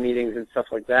production meetings and stuff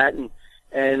like that.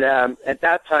 And at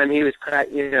that time, he was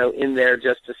in there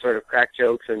just to sort of crack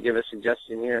jokes and give a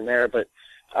suggestion here and there. But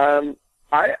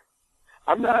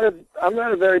I'm not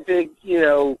a very big,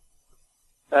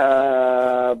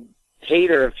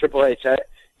 hater of Triple H.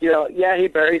 He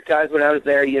buries guys. When I was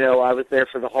there, I was there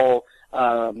for the whole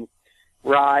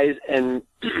rise and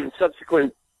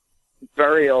subsequent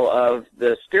burial of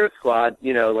the Spirit Squad.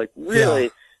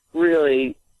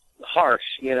 Really harsh.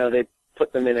 They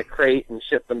put them in a crate and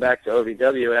shipped them back to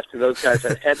OVW after those guys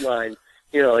had headlined,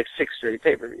 6 straight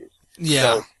pay-per-views. Yeah.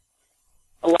 So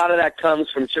a lot of that comes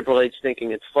from Triple H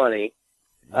thinking it's funny.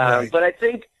 Right. But I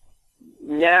think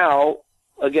now,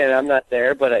 again, I'm not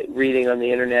there, but reading on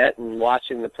the internet and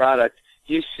watching the product,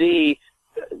 you see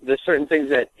the certain things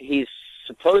that he's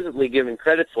supposedly given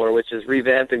credit for, which is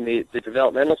revamping the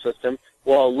developmental system.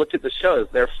 Well, look at the shows;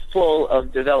 they're full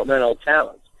of developmental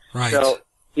talent. Right. So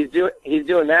he's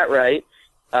doing that right.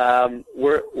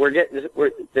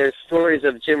 There's stories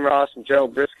of Jim Ross and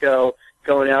Gerald Briscoe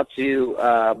going out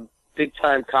to big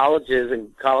time colleges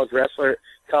and college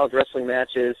wrestling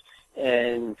matches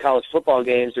and college football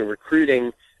games and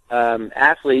recruiting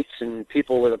athletes and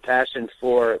people with a passion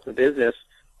for the business.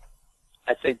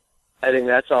 I think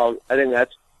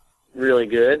that's really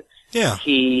good. Yeah.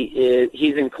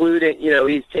 He's including,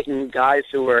 he's taking guys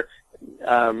who were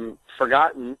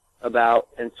forgotten about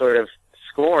and sort of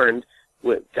scorned,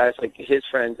 with guys like his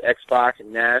friends X-Pac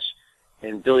and Nash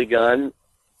and Billy Gunn.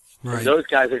 Right. And those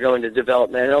guys are going to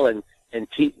developmental and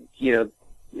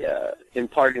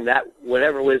imparting that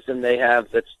whatever wisdom they have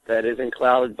that isn't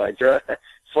clouded by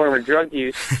former drug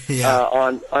use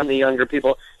on the younger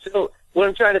people. So what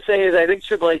I'm trying to say is I think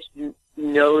Triple H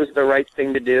knows the right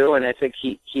thing to do, and I think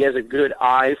he has a good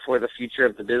eye for the future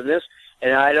of the business.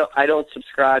 And I don't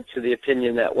subscribe to the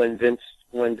opinion that when Vince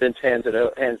hands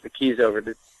the keys over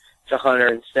to Hunter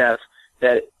and Steph,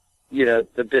 that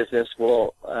the business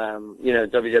will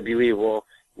WWE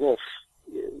will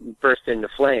burst into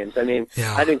flames. I mean,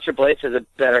 I think Triple H has a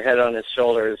better head on his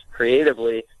shoulders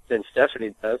creatively than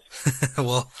Stephanie does.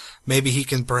 Well, maybe he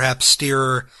can perhaps steer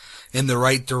her in the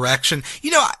right direction.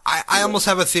 I almost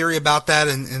have a theory about that,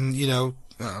 and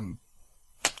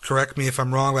correct me if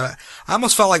I'm wrong, but I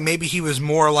almost felt like maybe he was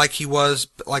more like he was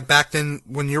like back then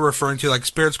when you're referring to like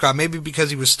Spirit Squad, maybe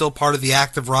because he was still part of the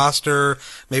active roster.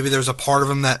 Maybe there's a part of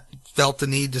him that felt the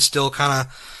need to still kind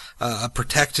of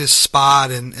protect his spot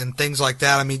and things like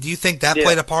that. I mean, do you think that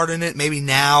played a part in it? Maybe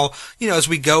now, as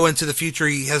we go into the future,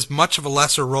 he has much of a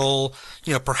lesser role,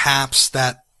 perhaps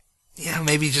that,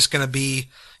 maybe he's just going to be,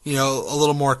 a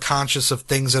little more conscious of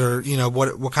things that are,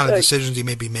 what kind of decisions he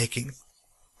may be making.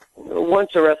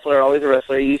 Once a wrestler, always a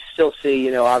wrestler. You still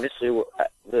see, obviously,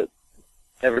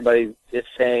 everybody is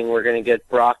saying we're going to get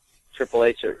Brock Triple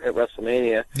H at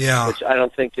WrestleMania, which I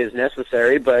don't think is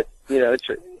necessary. But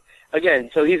again,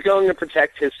 so he's going to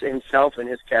protect himself and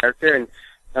his character, and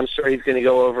I'm sure he's going to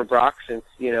go over Brock since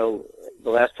the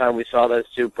last time we saw those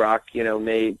two, Brock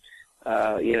made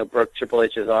broke Triple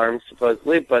H's arm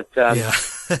supposedly. But I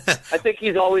think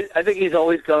he's always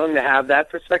going to have that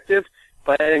perspective.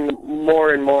 But I think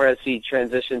more and more as he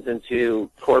transitions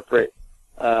into corporate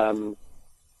Hunter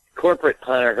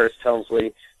Hearst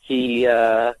Helmsley,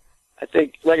 I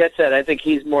think, like I said, I think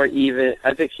he's more even.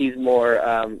 I think he's more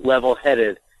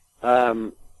level-headed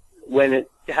when it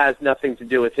has nothing to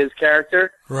do with his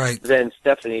character, right? Than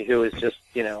Stephanie, who is just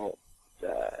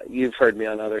you've heard me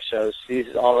on other shows.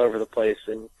 She's all over the place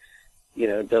and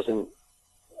doesn't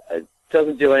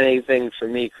do anything for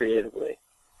me creatively.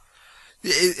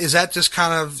 Is that just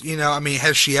kind of,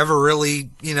 has she ever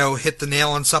really, hit the nail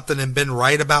on something and been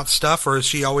right about stuff, or has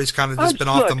she always kind of just been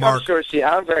off the mark?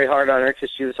 I'm very hard on her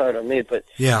because she was hard on me, but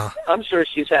yeah, I'm sure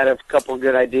she's had a couple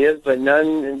good ideas, but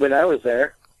none when I was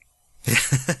there.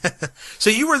 So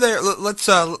you were there. Let's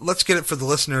get it for the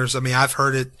listeners. I mean, I've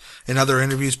heard it in other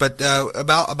interviews, but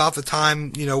about the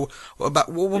time, about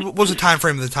what was the time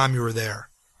frame of the time you were there?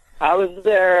 I was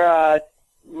there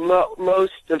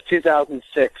most of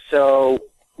 2006. So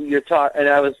and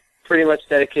I was pretty much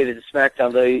dedicated to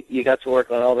SmackDown, though you got to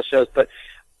work on all the shows. But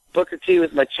Booker T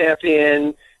was my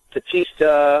champion.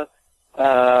 Batista.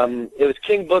 It was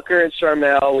King Booker and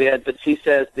Sharmell. We had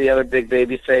Batista as the other big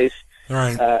baby face.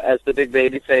 Right. As the big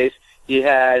baby face. You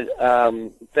had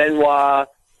Benoit,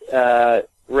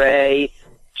 Ray,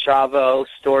 Chavo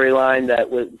storyline that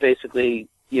was basically,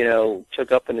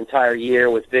 took up an entire year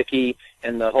with Vicky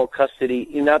and the whole custody,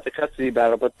 not the custody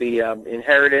battle, but the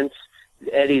inheritance,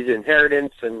 Eddie's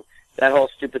inheritance, and that whole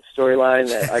stupid storyline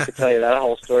that I could tell you that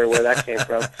whole story where that came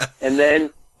from. And then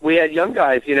we had young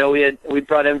guys, we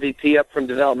brought MVP up from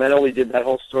developmental. We did that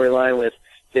whole storyline with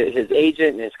his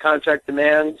agent and his contract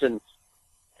demands,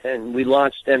 and we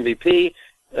launched MVP.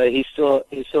 He's still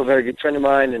a very good friend of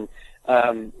mine, and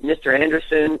Mr.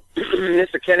 Anderson,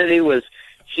 Mr. Kennedy was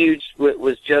huge,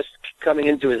 was just coming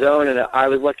into his own, and I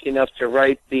was lucky enough to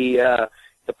write the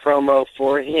promo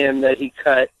for him that he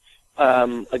cut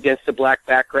against the black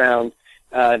background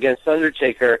against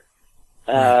Undertaker.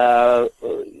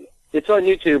 It's on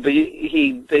YouTube, but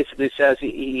he basically says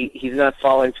he's not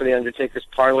falling for the Undertaker's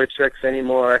parlor tricks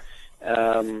anymore,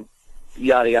 yada,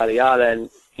 yada, yada. And,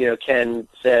 Ken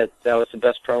said that was the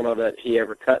best promo that he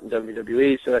ever cut in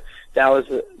WWE, so that was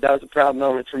a proud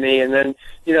moment for me. And then,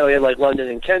 he had like London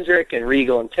and Kendrick and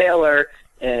Regal and Taylor,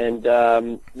 and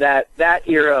that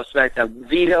era of SmackDown.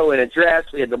 Vito in a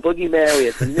dress, we had the Boogeyman, we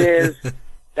had the Miz.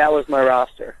 That was my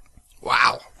roster.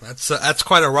 Wow, that's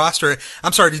quite a roster.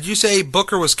 I'm sorry, did you say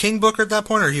Booker was King Booker at that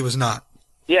point, or he was not?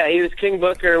 Yeah, he was King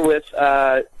Booker with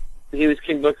Queen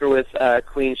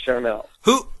Sharmell.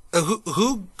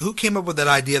 Who came up with that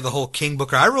idea of the whole King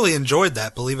Booker? I really enjoyed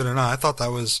that, believe it or not. I thought that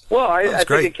was I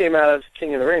think it came out of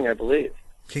King of the Ring, I believe.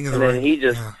 King of the Ring. And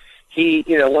then he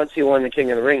once he won the King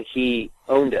of the Ring, he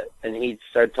owned it, and he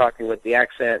started talking with the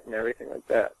accent and everything like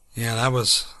that. Yeah, that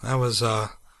was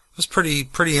pretty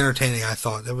entertaining. I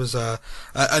thought it was a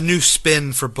new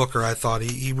spin for Booker. I thought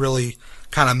he really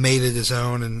kind of made it his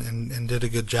own and did a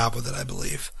good job with it, I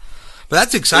believe. But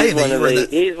that's exciting.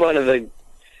 He's one of the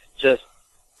just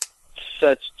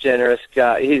such generous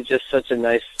guy. He's just such a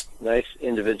nice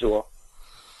individual.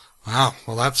 Wow.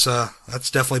 Well, that's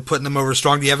definitely putting him over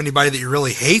strong. Do you have anybody that you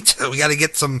really hate? We got to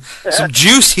get some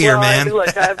juice here, man.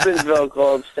 I've been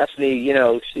vocal. Stephanie,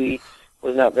 she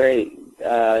was not very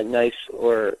nice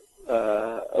or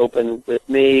open with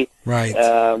me. Right.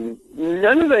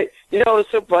 None of it.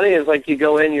 What's so funny is like you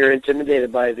go in, you're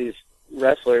intimidated by these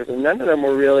wrestlers, and none of them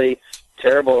were really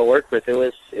terrible to work with. It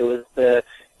was the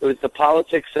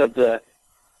politics of the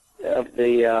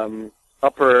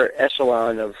upper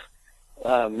echelon of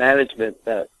management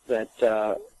that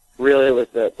really was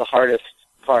the hardest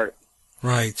part.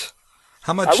 Right.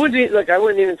 How much? I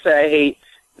wouldn't even say I hate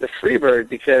the Freebird,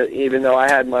 because even though I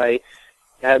had my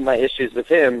issues with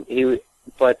him, I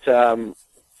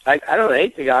don't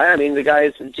hate the guy. I mean, the guy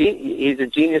he's a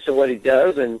genius at what he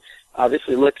does, and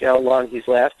obviously look how long he's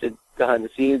lasted behind the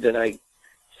scenes, and I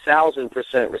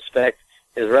 1,000% respect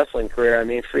his wrestling career. I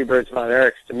mean, Freebirds Von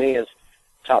Erichs to me is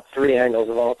top 3 angles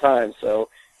of all time, so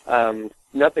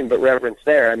nothing but reverence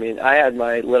there. I mean, I had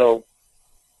my little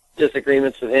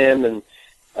disagreements with him and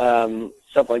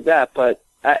stuff like that, but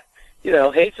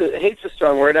hate's a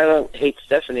strong word. I don't hate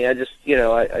Stephanie. I just,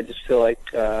 I just feel like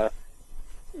her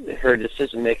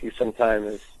decision making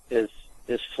sometimes is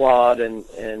flawed, and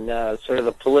sort of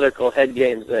the political head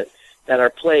games that are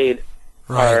played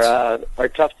are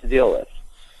tough to deal with.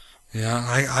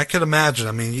 Yeah, I could imagine.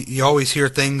 I mean, you always hear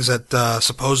things that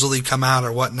supposedly come out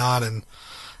or whatnot, and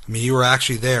I mean, you were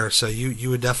actually there, so you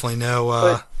would definitely know,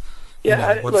 what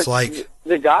it's like.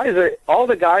 All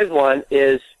the guys want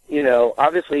is,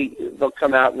 obviously they'll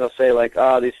come out and they'll say like,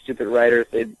 oh, these stupid writers,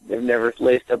 they've never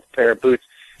laced up a pair of boots.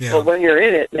 Yeah. But when you're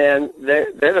in it, man,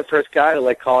 they're the first guy to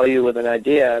like call you with an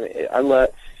idea. I mean, I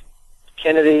let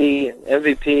Kennedy and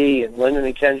MVP and Lyndon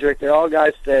and Kendrick, they're all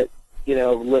guys that,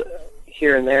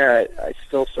 here and there I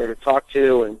still sort of talk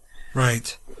to, and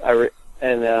right.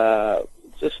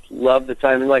 Just love the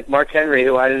time. And like Mark Henry,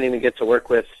 who I didn't even get to work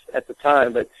with at the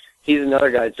time, but he's another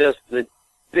guy, just the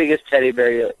biggest teddy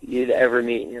bear you'd ever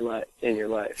meet in your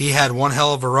life. He had one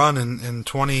hell of a run in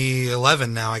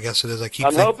 2011. Now I guess it is.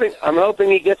 I'm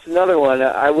hoping he gets another one.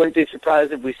 I wouldn't be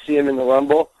surprised if we see him in the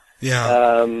Rumble.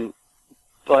 Yeah.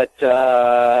 But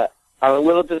I'm a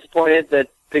little disappointed that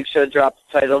Big Show dropped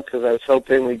the title, because I was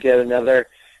hoping we'd get another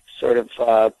sort of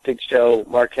Big Show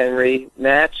Mark Henry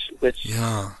match, which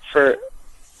I'm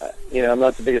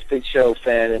not the biggest Big Show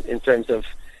fan in terms of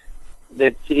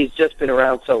that. He's just been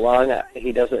around so long. I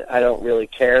don't really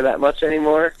care that much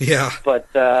anymore. Yeah. But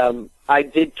I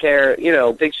did care.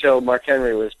 Big Show Mark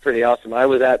Henry was pretty awesome. I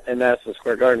was at Madison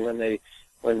Square Garden when they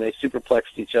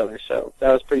superplexed each other, so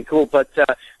that was pretty cool. But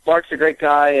Mark's a great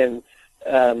guy, and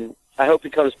I hope he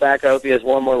comes back. I hope he has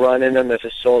one more run in him if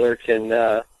his shoulder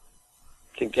can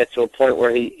get to a point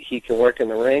where he can work in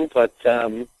the ring. But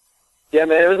yeah,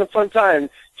 man, it was a fun time.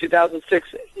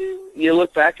 2006, you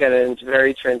look back at it and it's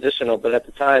very transitional, but at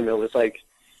the time it was like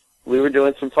we were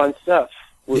doing some fun stuff.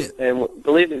 And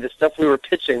believe me, the stuff we were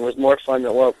pitching was more fun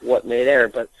than what made air,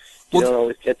 but you don't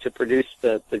always get to produce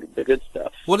the good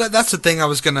stuff. Well, that's the thing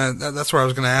that's where I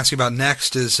was gonna ask you about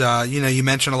next is, you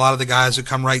mentioned a lot of the guys who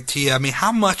come right to you. I mean,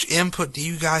 how much input do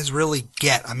you guys really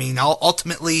get? I mean,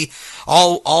 ultimately,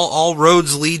 all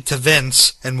roads lead to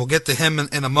Vince, and we'll get to him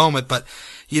in a moment, but,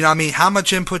 how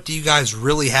much input do you guys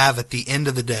really have at the end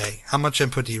of the day? How much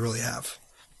input do you really have?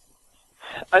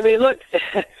 I mean, look,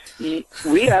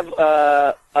 we have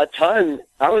a ton.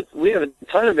 We have a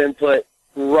ton of input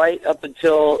right up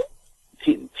until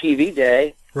TV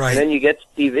day, Right. and then you get to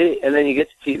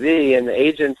TV, and the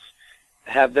agents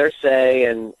have their say,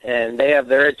 and they have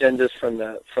their agendas from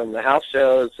the house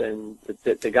shows, and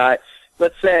the guy.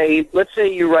 Let's say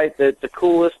you write the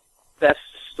coolest, best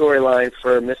storyline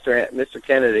for Mr.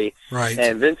 Kennedy, Right.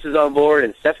 and Vince is on board,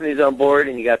 and Stephanie's on board,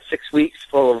 and you got 6 weeks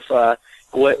full of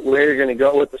where you're going to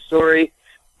go with the story,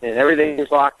 and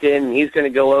everything's locked in, and he's going to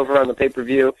go over on the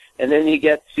pay-per-view, and then you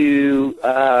get to,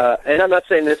 and I'm not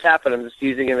saying this happened, I'm just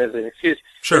using him as an excuse.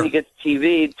 Sure. Then you get to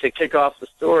TV to kick off the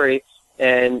story,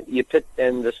 and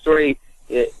the story,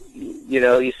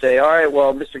 you say, all right,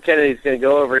 well, Mr. Kennedy's going to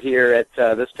go over here at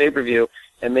this pay-per-view,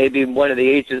 and maybe one of the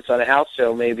agents on a house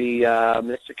show, maybe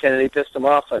Mr. Kennedy pissed him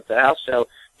off at the house show.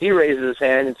 He raises his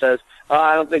hand and says,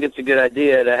 I don't think it's a good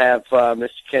idea to have Mr.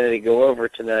 Kennedy go over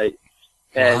tonight.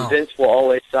 And Wow. Vince will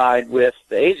always side with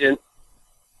the agent,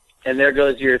 and there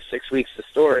goes your 6 weeks of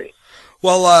story.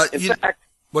 Well, In fact,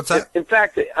 what's that? In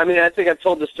fact, I mean, I think I've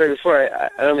told this story before.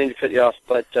 I don't mean to cut you off,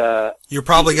 but You're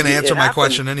probably going to answer my happened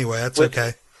question anyway. That's with-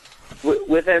 okay.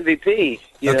 with MVP,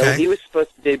 you know, Okay. he was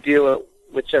supposed to debut at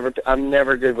whichever. I'm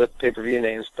never good with pay-per-view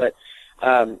names, but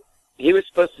he was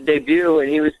supposed to debut, and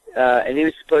he was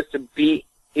supposed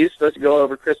to go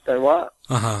over Chris Benoit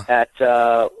Uh-huh. at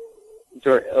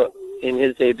in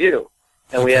his debut,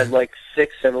 and we Okay. had like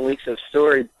 6-7 weeks of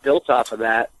story built off of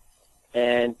that,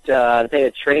 and they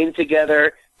had trained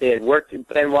together. They had worked.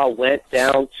 Benoit went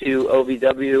down to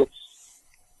OVW,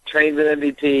 trained with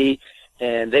MVP,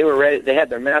 and they were ready. They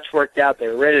had their match worked out. They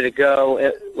were ready to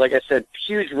go. Like I said,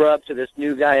 huge rub to this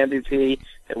new guy MVP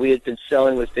that we had been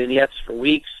selling with vignettes for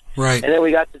weeks. Right. And then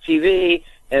we got to TV,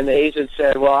 and the agent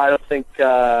said, "Well, I don't think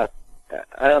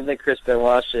Chris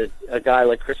Benoit should. A guy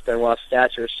like Chris Benoit's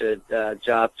stature should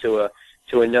job to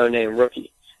a no-name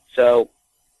rookie." So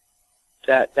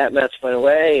that match went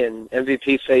away, and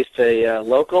MVP faced a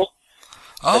local.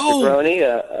 Oh, Brony,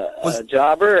 a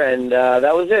jobber, and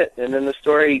that was it. And then the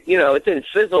story, it didn't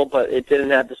fizzle, but it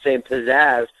didn't have the same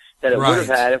pizzazz that it would have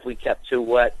Right. had if we kept to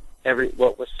what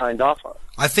was signed off on.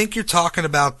 I think you're talking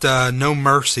about No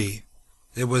Mercy.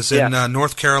 It was in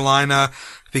North Carolina,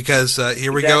 because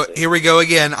here we go. Exactly. Here we go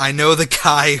again. I know the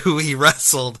guy who he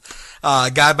wrestled.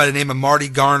 A guy by the name of Marty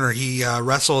Garner. He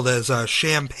wrestled as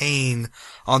Champagne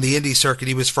on the indie circuit.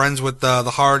 He was friends with the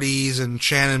Hardys and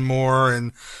Shannon Moore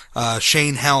and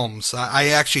Shane Helms. I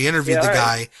actually interviewed the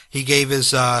guy. He gave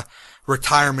his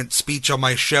retirement speech on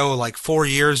my show like 4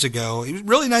 years ago. He was a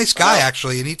really nice guy,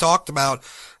 actually, and he talked about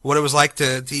what it was like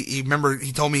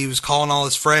he told me he was calling all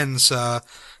his friends.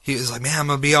 He was like, "Man, I'm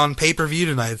gonna be on pay-per-view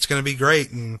tonight. It's gonna be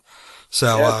great." And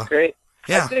so, That's great.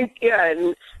 yeah. I think,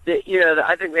 and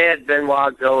I think they had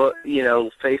Benoit go,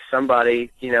 face somebody,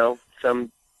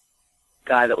 some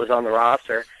guy that was on the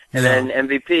roster, and then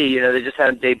MVP, they just had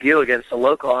him debut against a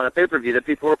local on a pay-per-view that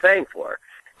people were paying for,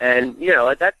 and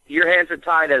that your hands are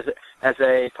tied as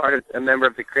a member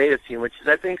of the creative team, which is,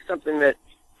 I think, something that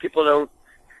people don't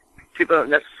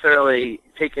necessarily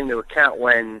take into account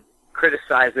when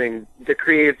criticizing the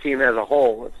creative team as a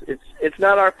whole. It's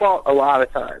not our fault a lot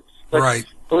of times. But Right.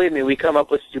 believe me, we come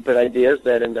up with stupid ideas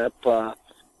that end up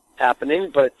happening,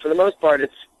 but for the most part,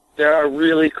 there are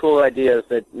really cool ideas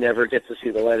that never get to see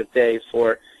the light of day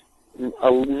for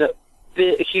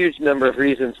a huge number of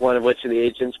reasons, one of which are the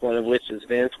agents, one of which is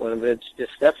Vince, one of which is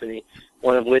Stephanie,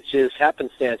 one of which is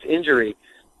happenstance, injury.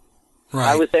 Right.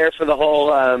 I was there for the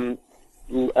whole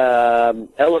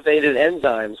elevated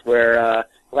enzymes where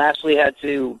Lashley had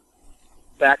to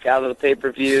back out of the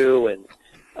pay-per-view, and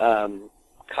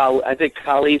I think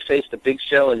Khali faced a Big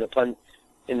Show in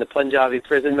the Punjabi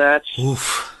prison match.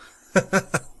 Oof.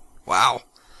 Wow.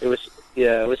 It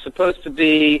was supposed to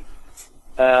be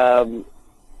I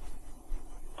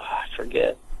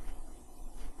forget.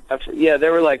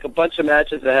 There were like a bunch of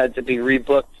matches that had to be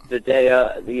rebooked the day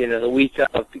the week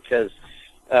of, because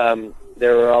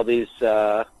there were all these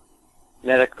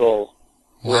medical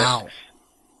Wow. risks.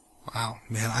 Wow,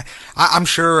 man, I'm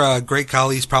sure Great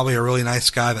Khali's probably a really nice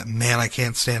guy, but man, I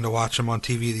can't stand to watch him on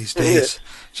TV these days.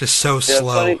 Just so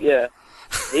slow. Funny, yeah.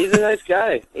 He's a nice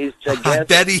guy. He's gigantic. I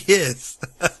bet he is.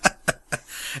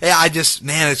 Yeah,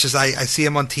 it's just I see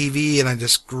him on TV and I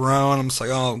just groan. I'm just like,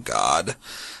 oh God,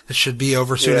 it should be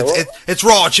over soon. Yeah, well, it's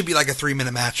Raw. It should be like a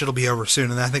 3-minute match. It'll be over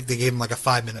soon. And I think they gave him like a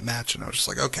 5-minute match, and I was just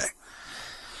like, okay,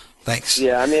 thanks.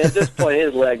 Yeah, I mean, at this point,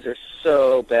 his legs are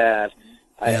so bad.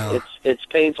 Yeah. It's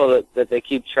painful that they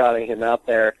keep trotting him out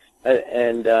there,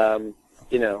 and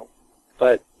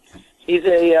but he's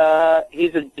a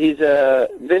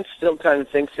Vince still kind of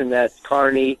thinks in that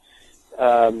Carney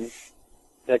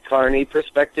that Carney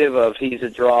perspective of he's a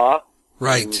draw.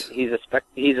 Right. He's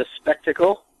a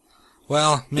spectacle.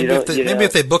 Well, maybe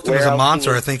if they booked him as a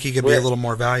monster, I think he could be a little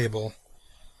more valuable.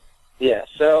 Yeah,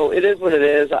 so it is what it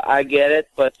is. I get it,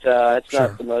 but it's Sure.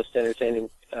 not the most entertaining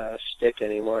shtick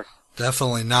anymore.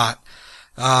 Definitely not.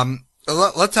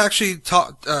 Let's actually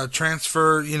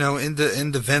transfer,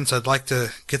 into Vince. I'd like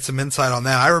to get some insight on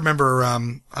that. I remember,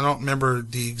 I don't remember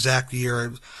the exact year.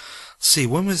 Let's see,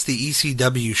 when was the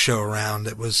ECW show around?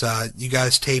 It was, you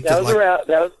guys taped that it was around,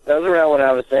 that was around when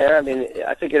I was there. I mean,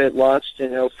 I think it had launched in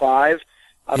 2005.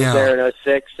 I was there in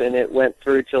 2006, and it went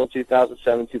through till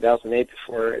 2007, 2008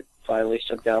 before it finally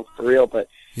shut down for real. But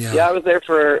yeah, I was there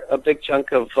for a big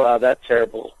chunk of that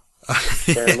terrible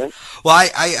experiment. Well,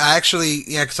 I actually,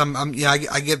 because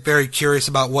I get very curious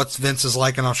about what Vince is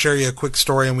like, and I'll share you a quick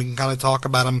story, and we can kind of talk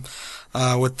about him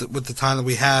with the time that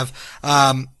we have.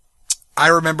 I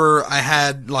remember I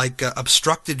had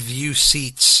obstructed view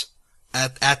seats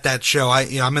at that show.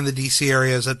 I'm in the DC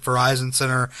areas at Verizon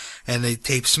Center, and they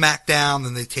taped SmackDown,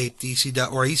 and they taped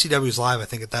ECW's Live, I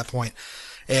think, at that point.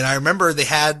 And I remember they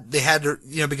had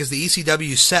because the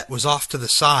ECW set was off to the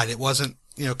side. It wasn't,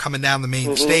 coming down the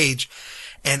main stage.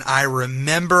 And I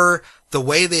remember the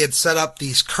way they had set up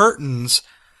these curtains,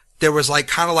 there was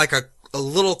kind of a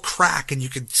little crack, and you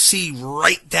could see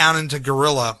right down into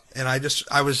Gorilla. And I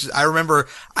remember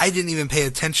I didn't even pay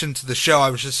attention to the show. I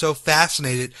was just so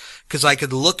fascinated because I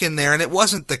could look in there, and it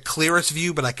wasn't the clearest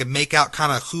view, but I could make out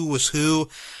kind of who was who.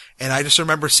 And I just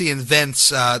remember seeing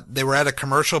Vince, they were at a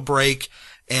commercial break,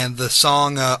 and the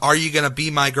song, Are You Gonna Be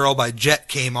My Girl by Jet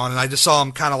came on, and I just saw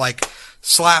him kind of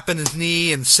slapping his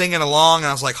knee and singing along, and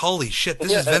I was like, holy shit,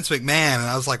 this is Vince McMahon. And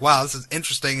I was like, wow, this is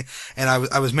interesting. And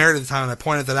I was married at the time, and I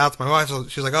pointed that out to my wife. So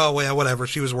she was like, oh, well, whatever.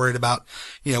 She was worried about,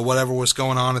 whatever was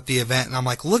going on at the event. And I'm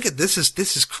like, look at this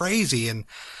is crazy. And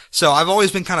so I've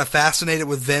always been kind of fascinated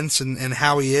with Vince and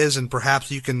how he is, and perhaps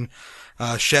you can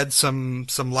shed some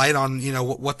light on,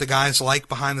 what the guy's like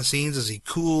behind the scenes. Is he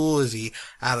cool? Is he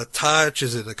out of touch?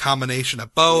 Is it a combination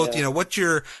of both? Yeah. What's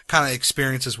your kind of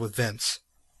experiences with Vince?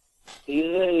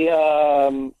 He's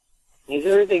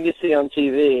everything you see on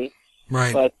TV.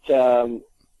 Right. But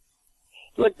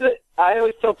I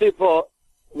always tell people,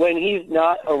 when he's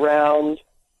not around,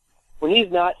 when he's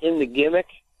not in the gimmick,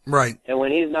 right, and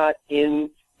when he's not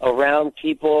around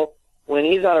people, when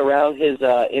he's not around his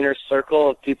inner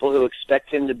circle of people who expect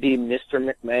him to be Mr.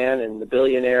 McMahon and the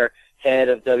billionaire head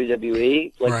of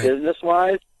WWE, right,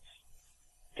 business-wise,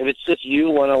 if it's just you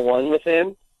one-on-one with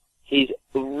him, he's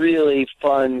a really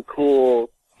fun, cool,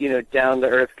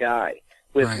 down-to-earth guy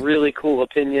with right, really cool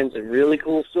opinions and really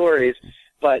cool stories.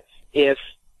 But if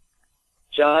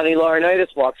Johnny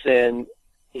Laurinaitis walks in,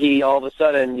 he all of a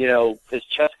sudden, his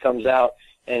chest comes out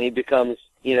and he becomes,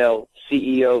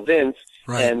 CEO Vince,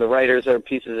 right, and the writers are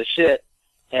pieces of shit,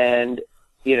 and,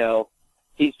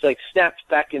 he's snaps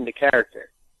back into character.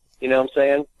 You know what I'm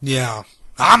saying? Yeah.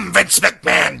 I'm Vince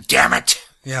McMahon, damn it.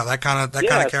 Yeah, that kind of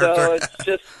character. So it's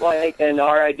just and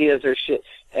our ideas are shit,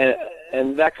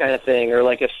 and that kind of thing. Or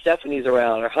if Stephanie's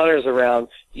around or Hunter's around,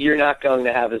 you're not going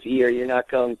to have his ear. You're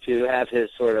not going to have his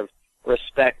sort of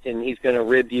respect, and he's going to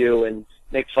rib you and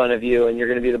make fun of you, and you're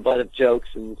going to be the butt of jokes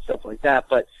and stuff like that.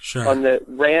 But sure, on the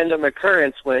random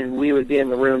occurrence when we would be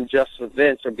in the room just with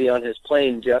Vince or be on his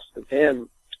plane just with him,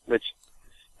 which,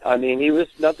 I mean, he was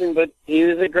nothing but, he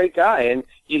was a great guy. And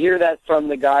you hear that from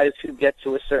the guys who get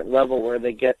to a certain level where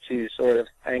they get to sort of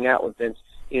hang out with Vince,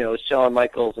 Shawn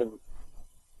Michaels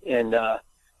and the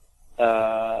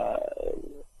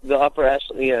upper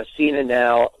echelon, Cena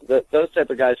now, those type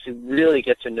of guys who really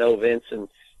get to know Vince and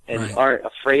right, aren't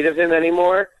afraid of him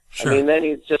anymore. Sure. I mean, then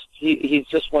he's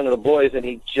just one of the boys, and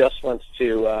he just wants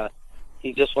to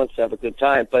have a good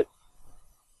time. But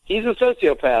he's a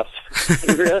sociopath.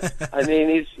 I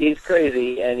mean, he's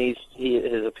crazy, and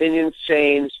his opinions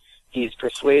change. He's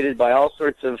persuaded by all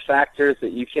sorts of factors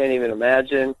that you can't even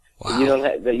imagine,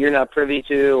 wow, that you're not privy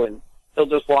to, and he'll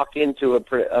just walk into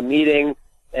a meeting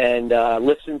and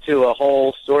listen to a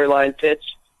whole storyline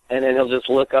pitch, and then he'll just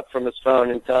look up from his phone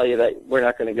and tell you that we're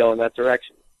not going to go in that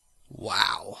direction.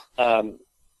 Wow.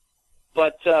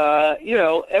 But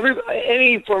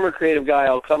any former creative guy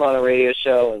will come on a radio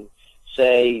show and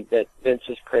say that Vince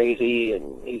is crazy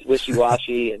and he's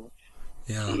wishy-washy and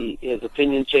yeah, his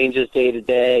opinion changes day to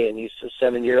day, and he's a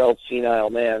 7-year-old senile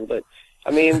man. But,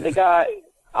 I mean, the guy,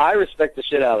 I respect the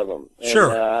shit out of him. And,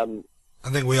 sure. I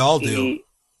think we all do.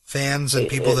 Fans and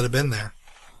people that have been there.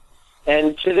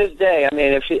 And to this day, I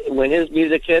mean, when his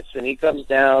music hits and he comes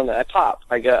down, I pop.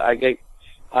 I get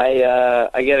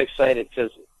excited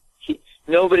because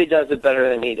nobody does it better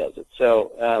than he does it.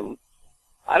 So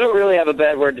I don't really have a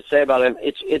bad word to say about him.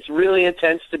 It's really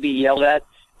intense to be yelled at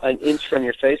an inch from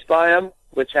your face by him,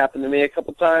 which happened to me a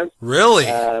couple times. Really?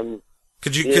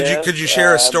 Could you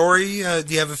share a story? Do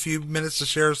you have a few minutes to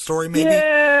share a story, maybe?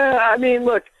 Yeah, I mean,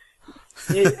 look,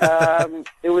 it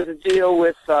was a deal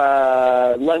with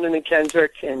London and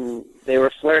Kendrick, and they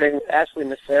were flirting. Ashley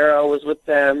Massaro was with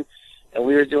them, and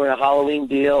we were doing a Halloween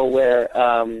deal where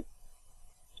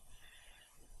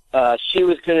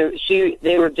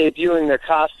they were debuting their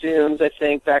costumes, I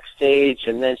think, backstage,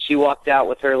 and then she walked out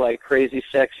with her like crazy,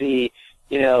 sexy,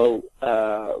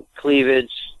 cleavage,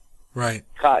 right?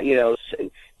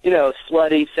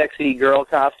 Slutty, sexy girl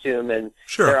costume, and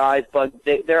sure.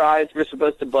 Their eyes were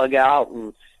supposed to bug out,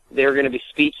 and they were going to be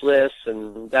speechless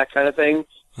and that kind of thing.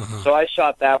 Uh-huh. So I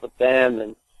shot that with them,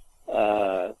 and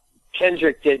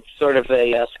Kendrick did sort of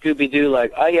a Scooby-Doo,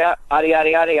 like, oh yeah, oddy,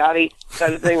 oddy, oddy, oddy,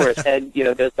 kind of thing, where his head,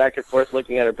 goes back and forth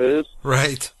looking at her boobs.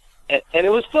 Right. And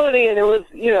it was funny, and it was,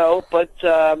 but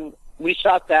we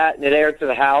shot that, and it aired to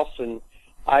the house, and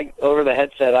over the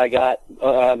headset, I got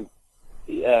Go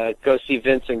See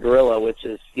Vince and Gorilla, which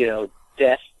is,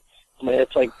 death. I mean,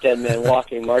 it's like Dead Man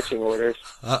Walking marching orders.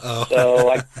 Uh-oh.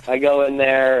 So I go in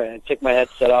there, and I take my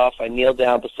headset off, I kneel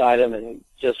down beside him, and he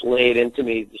just laid into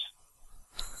me, just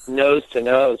nose to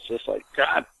nose, just like,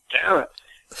 God damn it.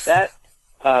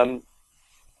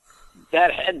 That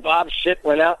head bob shit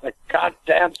went out in the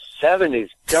goddamn 70s.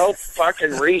 Go fucking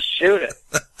reshoot it.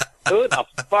 Who the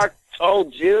fuck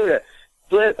told you to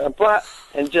split a butt?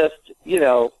 And just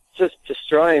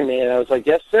destroying me. And I was like,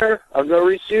 yes, sir, I'll go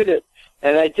reshoot it.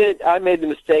 And I made the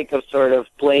mistake of sort of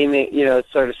blaming,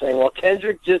 sort of saying, well,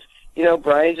 Kendrick just,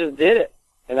 Brian just did it.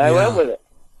 And I went with it.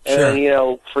 And sure.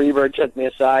 then, Freebird took me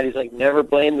aside. He's like, never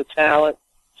blame the talent.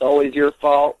 It's always your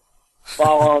fault.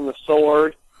 Fall on the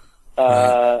sword.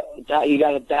 You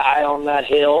got to die on that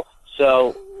hill.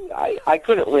 So I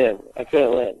couldn't win.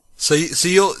 So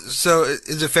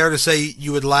is it fair to say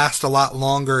you would last a lot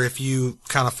longer if you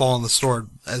kind of fall on the sword,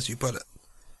 as you put it?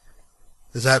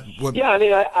 Is that what? Yeah, I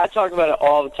mean, I talk about it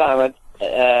all the time.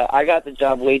 I got the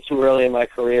job way too early in my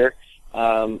career.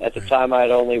 At the time, I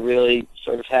had only really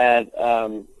sort of had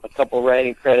a couple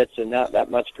writing credits and not that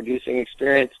much producing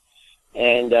experience.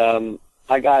 And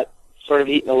I got sort of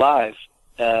eaten alive.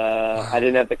 I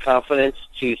didn't have the confidence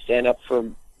to stand up for,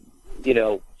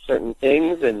 certain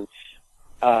things, and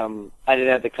I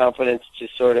didn't have the confidence to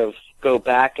sort of go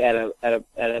back at a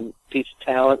piece of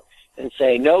talent and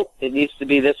say, nope, it needs to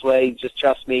be this way. Just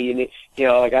trust me. You need,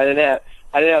 I didn't have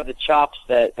the chops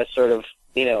that I sort of,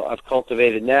 I've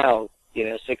cultivated now,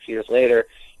 6 years later.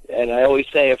 And I always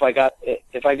say, if I got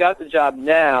the job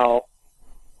now,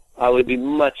 I would be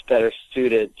much better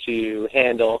suited to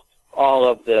handle all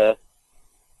of the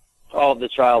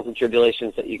trials and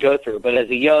tribulations that you go through. But as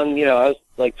a young, I was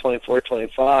like 24,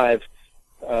 25,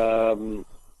 or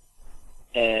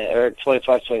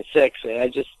 25, 26, and I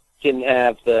just didn't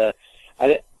have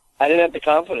I didn't have the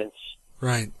confidence.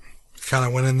 Right. Kind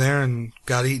of went in there and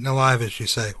got eaten alive, as you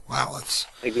say. Wow,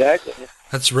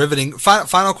 that's riveting.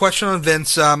 Final question on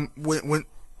Vince. When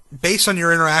based on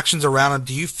your interactions around him,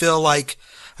 do you feel like,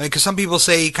 because some people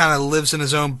say he kind of lives in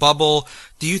his own bubble,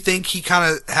 do you think he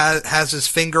kind of has his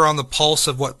finger on the pulse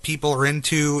of what people are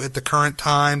into at the current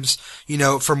times?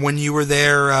 From when you were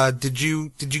there, did you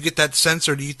get that sense,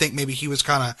 or do you think maybe he was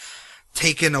kind of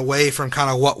taken away from kind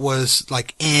of what was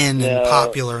like in and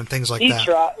popular and things like that?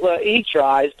 He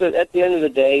tries, but at the end of the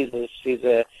day, he's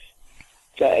a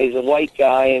white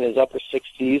guy in his upper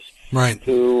 60s, right?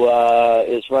 Who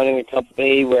is running a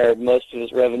company where most of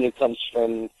his revenue comes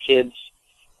from kids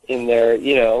in their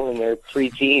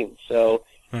preteens. So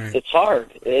right. It's hard.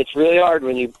 It's really hard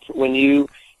when you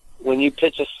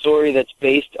pitch a story that's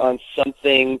based on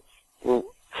something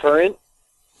current,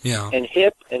 and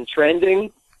hip and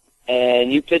trending.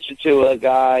 And you pitch it to a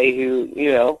guy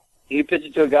your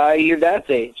dad's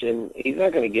age, and he's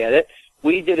not going to get it.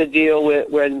 We did a deal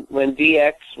when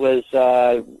DX was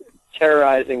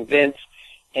terrorizing Vince,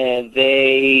 and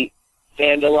they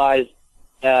vandalized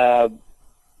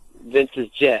Vince's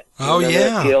jet. Oh,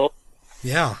 yeah. Deal?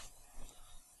 Yeah.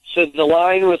 So the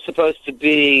line was supposed to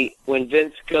be when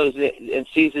Vince goes in and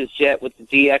sees his jet with the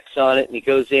DX on it, and he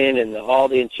goes in and all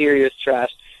the interior's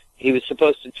trashed, he was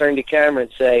supposed to turn to camera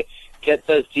and say, get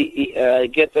those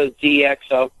DX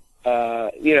off,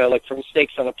 like from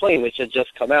Snakes on a Plane, which had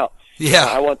just come out. Yeah.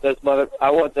 I want those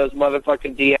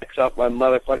motherfucking DX off my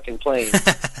motherfucking plane.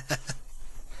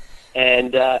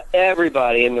 And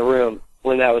everybody in the room,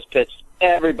 when that was pitched,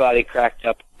 everybody cracked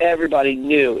up. Everybody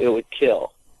knew it would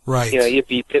kill. Right. You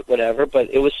beep it, whatever. But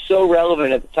it was so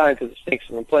relevant at the time because of Snakes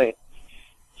on a Plane.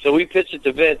 So we pitch it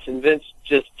to Vince, and Vince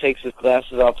just takes his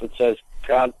glasses off and says,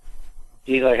 God,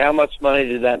 he's like, how much money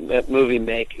did that movie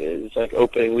make? It's like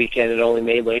opening weekend, it only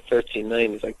made like $13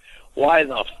 million. He's like, why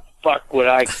the fuck would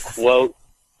I quote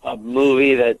a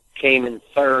movie that came in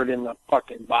third in the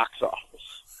fucking box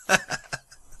office?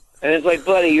 And it's like,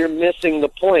 buddy, you're missing the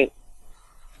point.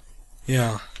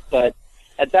 Yeah. But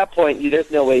at that point,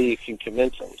 there's no way you can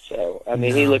convince him. So, I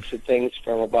mean, he looks at things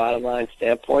from a bottom line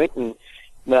standpoint and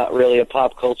not really a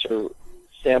pop culture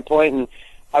standpoint. And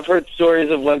I've heard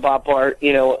stories of when Bob Barker,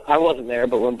 you know, I wasn't there,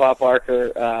 but when Bob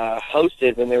Barker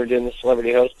hosted, when they were doing the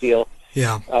celebrity host deal,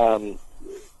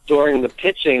 during the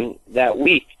pitching that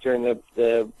week, during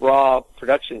the Raw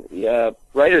production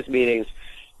writers meetings,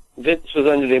 Vince was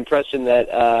under the impression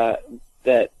that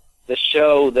that the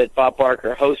show that Bob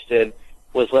Barker hosted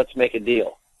was Let's Make a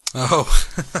Deal. Oh,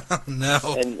 no.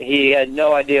 And he had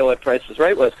no idea what Price is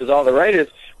Right was, because all the writers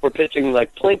were pitching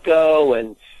like Plinko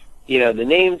and, you know, the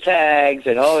name tags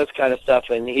and all this kind of stuff,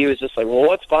 and he was just like, well,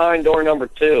 what's behind door number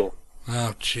 2?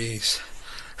 Oh, jeez.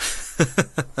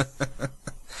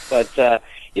 But,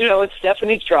 you know, and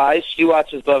Stephanie tries. She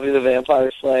watches Buffy the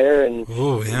Vampire Slayer and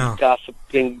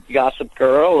Gossip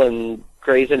Girl and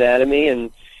Grey's Anatomy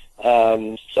and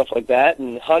stuff like that.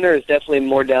 And Hunter is definitely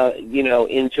more down, you know,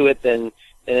 into it than.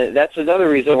 And that's another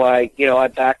reason why, you know, I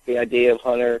back the idea of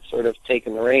Hunter sort of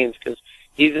taking the reins, because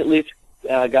he's at least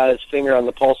got his finger on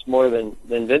the pulse more than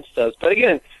Vince does. But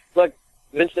again, look,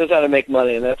 Vince knows how to make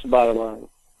money, and that's the bottom line.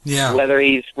 Yeah. Whether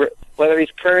he's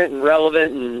current and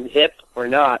relevant and hip or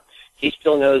not, he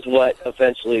still knows what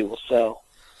eventually will sell.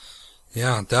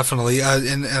 Yeah, definitely.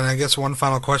 And I guess one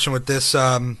final question with this.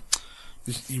 You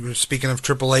were speaking of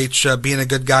Triple H being a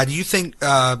good guy. Do you think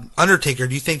Undertaker?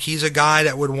 Do you think he's a guy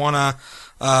that would want to,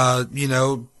 you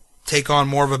know, take on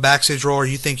more of a backstage role, or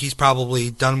you think he's probably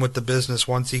done with the business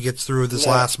once he gets through this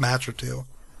last match or two?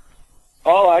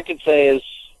 All I can say is,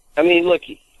 I mean, look,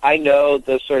 I know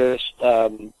the sort of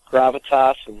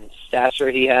gravitas and stature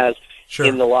he has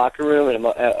in the locker room and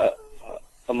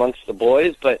amongst the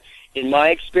boys, but in my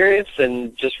experience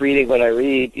and just reading what I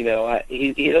read, you know,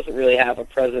 he doesn't really have a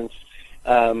presence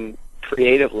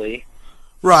creatively.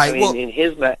 Right. I mean, in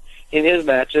his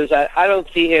matches, I don't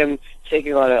see him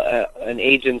taking on an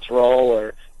agent's role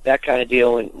or that kind of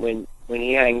deal when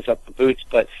he hangs up the boots.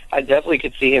 But I definitely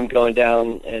could see him going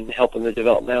down and helping the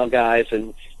developmental guys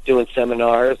and doing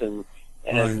seminars and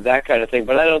that kind of thing.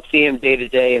 But I don't see him day to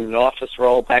day in an office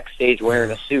role backstage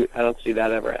wearing a suit. I don't see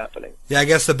that ever happening. Yeah, I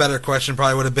guess the better question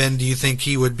probably would have been, do you think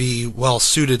he would be well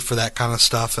suited for that kind of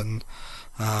stuff? And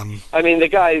I mean, the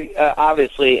guy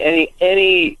obviously in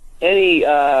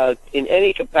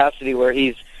any capacity where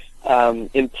he's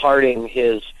imparting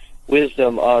his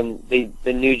wisdom on the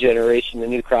new generation, the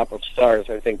new crop of stars,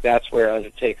 I think that's where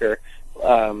Undertaker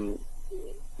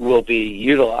will be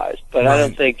utilized. But I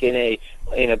don't think in a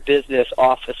business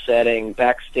office setting,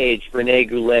 backstage, Rene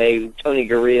Goulet, Tony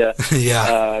Garea,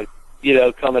 you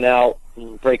know, coming out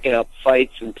and breaking up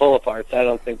fights and pull-aparts, I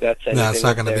don't think that's anything. No, it's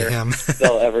not going to be him.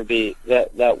 They'll ever be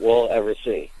that we'll ever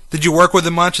see. Did you work with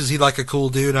him much? Is he like a cool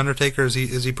dude, Undertaker? Is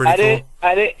he pretty cool?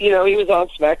 I didn't. You know, he was on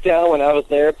SmackDown when I was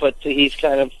there, but he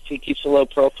keeps a low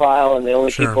profile, and the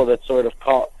only people that sort of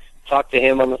talked to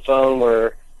him on the phone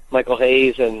were Michael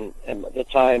Hayes, and at the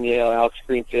time, you know, Alex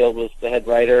Greenfield was the head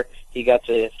writer. He got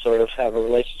to sort of have a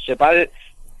relationship. I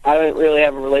didn't really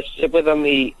have a relationship with him.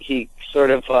 He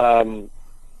sort of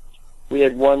we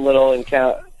had one little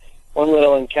encounter.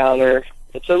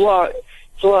 It's a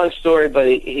long story, but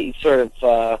he sort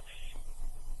of.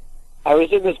 I was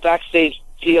in this backstage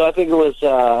deal. I think it was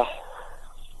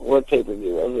what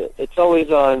pay-per-view was it? It's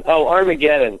always on. Oh,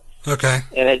 Armageddon. Okay.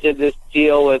 And I did this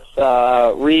deal with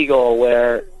Regal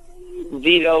where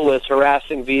Vito was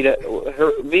harassing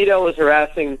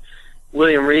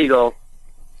William Regal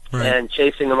and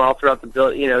chasing him all throughout the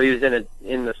building. You know, he was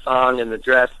in the thong and the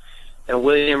dress, and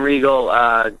William Regal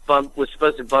was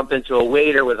supposed to bump into a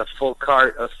waiter with a full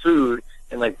cart of food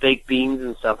and like baked beans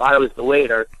and stuff. I was the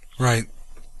waiter. Right.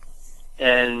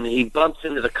 And he bumps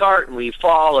into the cart, and we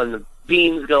fall, and the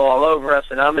beans go all over us,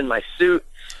 and I'm in my suit,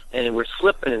 and we're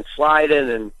slipping and sliding,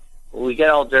 and we get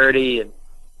all dirty, and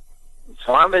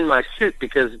so I'm in my suit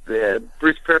because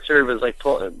Bruce Pritchard was like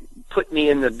put me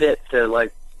in the bit to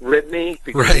like rip me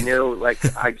because he knew like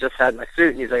I just had my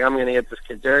suit, and he's like, I'm going to get this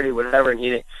kid dirty, whatever, and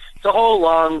it's a whole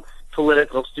long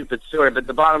political stupid story, but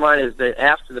the bottom line is that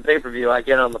after the pay-per-view, I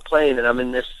get on the plane, and I'm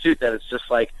in this suit that it's just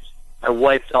like I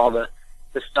wiped all the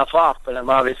stuff off, but I'm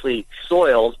obviously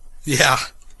soiled. Yeah.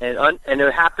 And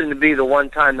it happened to be the one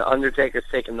time the Undertaker's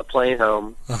taking the plane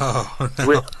home no.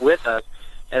 with us,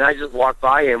 and I just walked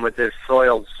by him with this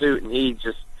soiled suit, and he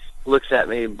looks at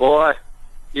me, boy,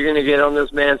 you're going to get on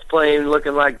this man's plane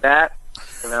looking like that?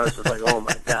 And I was just like, oh,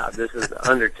 my God, this is the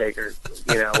Undertaker.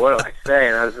 You know, what do I say?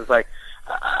 And I was just like,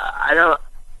 I don't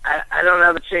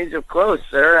have a change of clothes,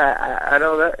 sir. I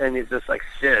don't know. And he's just like,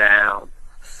 sit down.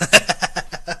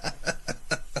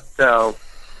 So,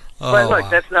 but look,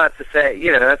 that's not to say,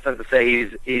 that's not to say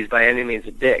he's by any means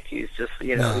a dick. He's just,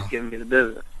 he's giving me the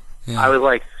business. Yeah. I was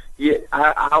like, yeah,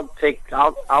 I'll take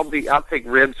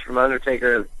ribs from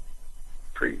Undertaker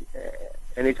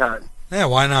anytime. Yeah,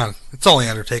 why not? It's only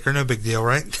Undertaker, no big deal,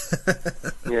 right?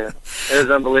 Yeah, it was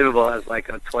unbelievable as like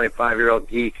a 25-year-old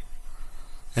geek.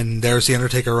 And there's the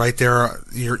Undertaker right there.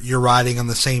 You're riding on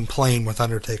the same plane with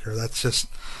Undertaker. That's just,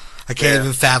 I can't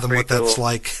even fathom what that's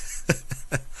like.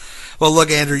 Well,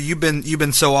 look, Andrew, you've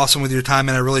been so awesome with your time,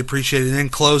 and I really appreciate it. In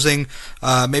closing,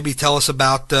 maybe tell us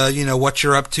about what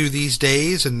you're up to these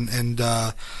days, and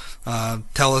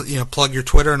tell plug your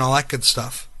Twitter and all that good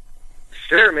stuff.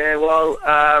 Sure, man. Well,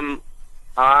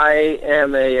 I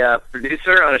am a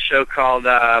producer on a show called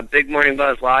Big Morning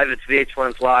Buzz Live. It's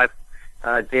VH1's live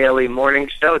daily morning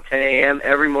show, 10 a.m.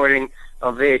 every morning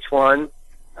on VH1.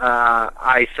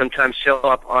 I sometimes show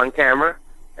up on camera.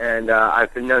 And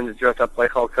I've been known to dress up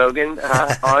like Hulk Hogan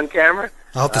on camera.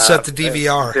 I'll have to set the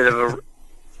DVR. A bit of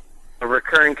a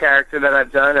recurring character that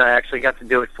I've done. I actually got to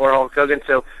do it for Hulk Hogan.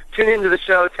 So tune into the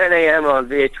show, 10 a.m. on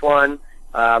VH1.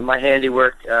 My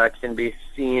handiwork can be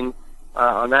seen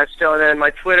on that show. And then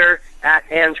my Twitter,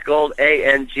 @AnsGold,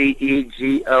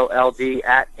 ANGEGOLD,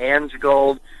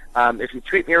 @AnsGold. If you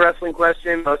tweet me a wrestling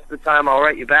question, most of the time I'll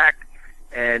write you back.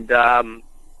 And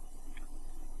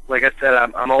like I said,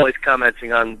 I'm always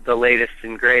commenting on the latest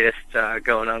and greatest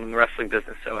going on in the wrestling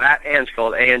business. So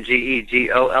 @AnsGold,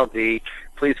 ANGEGOLD.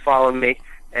 Please follow me,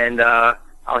 and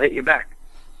I'll hit you back.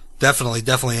 Definitely.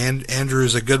 Andrew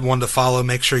is a good one to follow.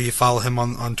 Make sure you follow him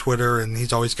on Twitter, and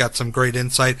he's always got some great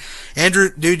insight. Andrew,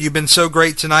 dude, you've been so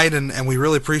great tonight, and we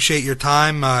really appreciate your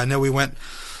time. I know we went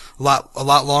a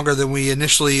lot longer than we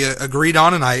initially agreed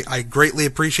on, and I greatly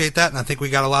appreciate that, and I think we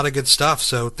got a lot of good stuff.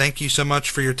 So thank you so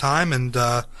much for your time, and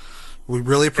we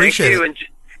really appreciate it.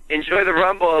 Enjoy the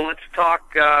Rumble, and let's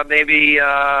talk maybe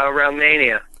around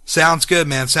Mania. Sounds good,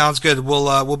 man. Sounds good.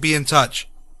 We'll be in touch.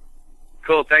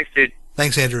 Cool. Thanks, dude.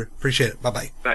 Thanks, Andrew. Appreciate it. Bye-bye. Bye.